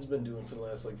band's been doing for the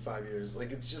last like 5 years?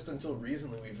 Like it's just until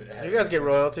recently we've had. You guys get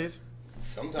royalties?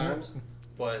 Sometimes.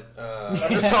 But I'm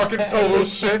just talking total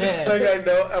shit. Like I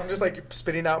know, I'm just like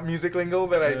spitting out music lingo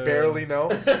that I barely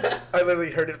know. I literally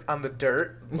heard it on the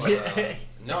dirt. But,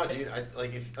 no, dude.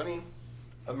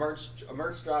 A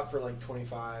merch drop for like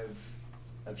 25.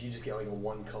 If you just get like a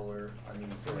one color, I mean,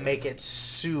 for like, make it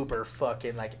super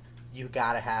fucking like you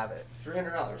gotta have it.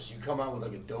 $300. You come out with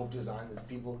like a dope design that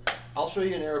people. I'll show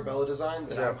you an Arabella design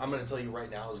that I'm gonna tell you right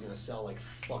now is gonna sell like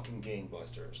fucking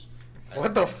gangbusters.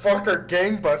 What the fuck are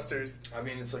gangbusters? I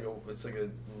mean, it's like a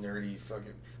nerdy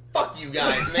fucking. Fuck you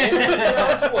guys, man.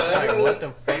 That's what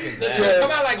the fuck is that? Come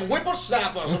out like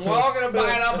whippersnappers, and we're all gonna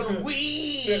buy it up and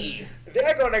wee.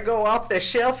 They're gonna go off the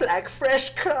shelf like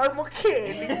fresh caramel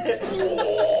candy.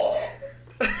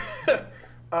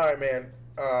 All right, man.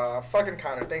 Fucking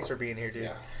Connor, thanks for being here, dude.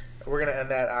 Yeah. We're gonna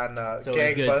end that on so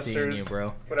good seeing gangbusters, you,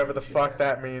 bro. Whatever the fuck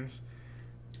that means.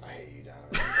 I hate you, Donovan.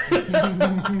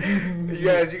 You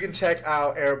guys, you can check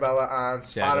out Arabella on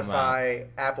Spotify,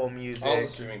 Apple Music, all the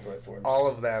streaming platforms, all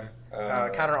of them.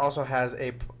 Connor also has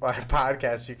a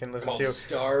podcast you can listen called to.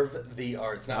 Starve the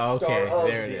Arts, not Starve of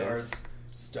the Arts.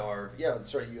 Starve. Yeah,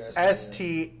 that's right. You asked.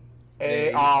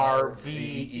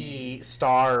 ARVE,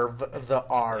 starve the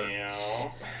arts.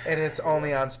 And it's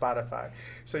only on Spotify.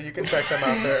 So you can check them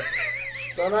out there.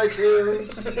 It's on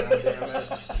iTunes. God damn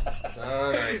it. It's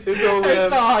on iTunes. It's only I on,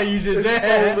 saw how you did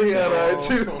that. only on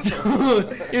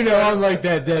iTunes. You know, unlike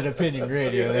that Dead Opinion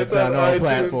Radio, that's It's on on all iTunes.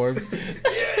 platforms.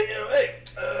 Hey.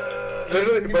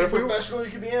 Literally, you but can if be we professional,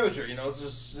 you can be amateur. You know, it's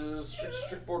just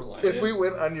strict borderline. if we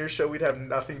went on your show, we'd have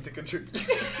nothing to contribute.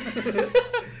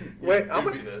 Wait,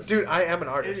 dude, I am an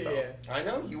artist though. I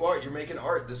know you are. You're making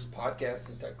art. This podcast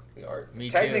is technically art. Me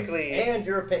Technically, And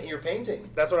you're painting.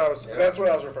 that's what I was. Yeah. That's what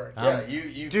I was referring to. Yeah,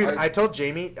 you. Dude, I told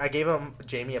Jamie, I gave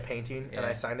Jamie a painting, and Yeah.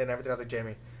 I signed it and everything. I was like,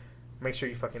 Jamie, make sure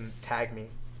you fucking tag me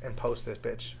and post this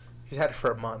bitch. He's had it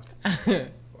for a month, too.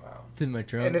 Wow. It's in my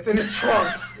trunk. and it's in his trunk.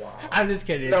 Wow. I'm just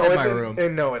kidding. It's No, in it's my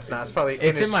room. no, it's not. It's probably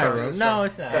It's his in my trunk. room. No,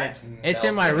 it's not. That's It's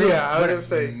in my melting. room. Yeah, I was But gonna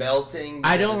say. Melting.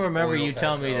 I don't because it's remember oil you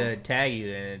telling me to pastels. tag you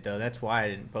in it, though. That's why I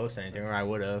didn't post anything, or I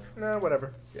would have. No,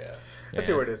 whatever. Yeah. Let's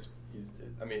see where it is.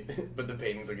 I mean, but the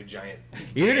painting's like a giant.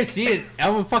 You're gonna see it.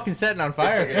 I'm fucking setting on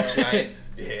fire. It's like a giant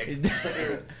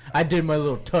dick. I did my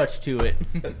little touch to it.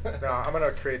 No, I'm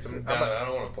gonna create some. I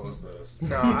don't want to post this.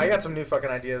 No, I got some new fucking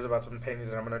ideas about some paintings,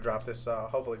 and I'm gonna drop this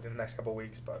hopefully in the next couple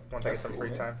weeks. But once I get That's some cool, free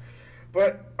man. time.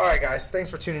 But all right, guys, thanks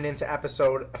for tuning in to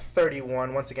episode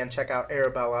 31. Once again, check out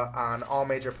Arabella on all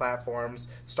major platforms.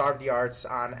 Starve the Arts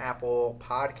on Apple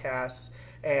Podcasts,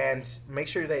 and make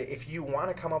sure that if you want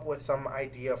to come up with some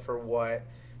idea for what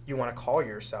you want to call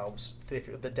yourselves,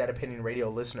 the Dead Opinion Radio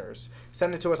listeners,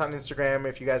 send it to us on Instagram.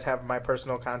 If you guys have my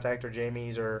personal contact or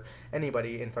Jamie's or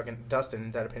anybody in fucking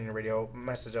Dustin Dead Opinion Radio,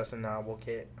 message us and we'll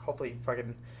get hopefully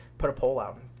fucking put a poll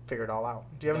out and figure it all out.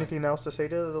 Do you have anything else to say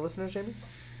to the listeners, Jamie?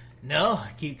 No,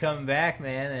 keep coming back,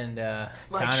 man, and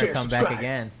Like, Connor, share, come subscribe. back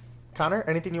again. Connor,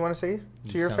 anything you want to say to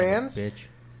You your son of a fans? bitch.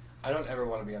 I don't ever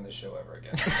want to be on this show ever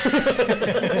again.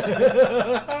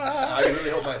 I really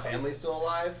hope my family's still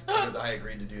alive because I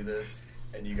agreed to do this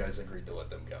and you guys agreed to let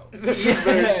them go. This is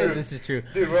very true. This is true.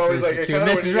 Dude, we're always This like, is hey, true.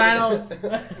 Connor, when Mrs. you gonna-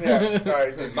 Reynolds. Yeah. All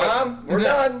right, dude. Mom, we're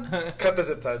done. Cut the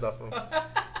zip ties off of them.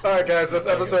 All right, guys, that's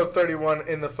episode 31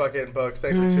 in the fucking books.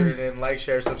 Thanks for tuning in. Like,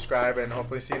 share, subscribe, and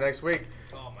hopefully see you next week.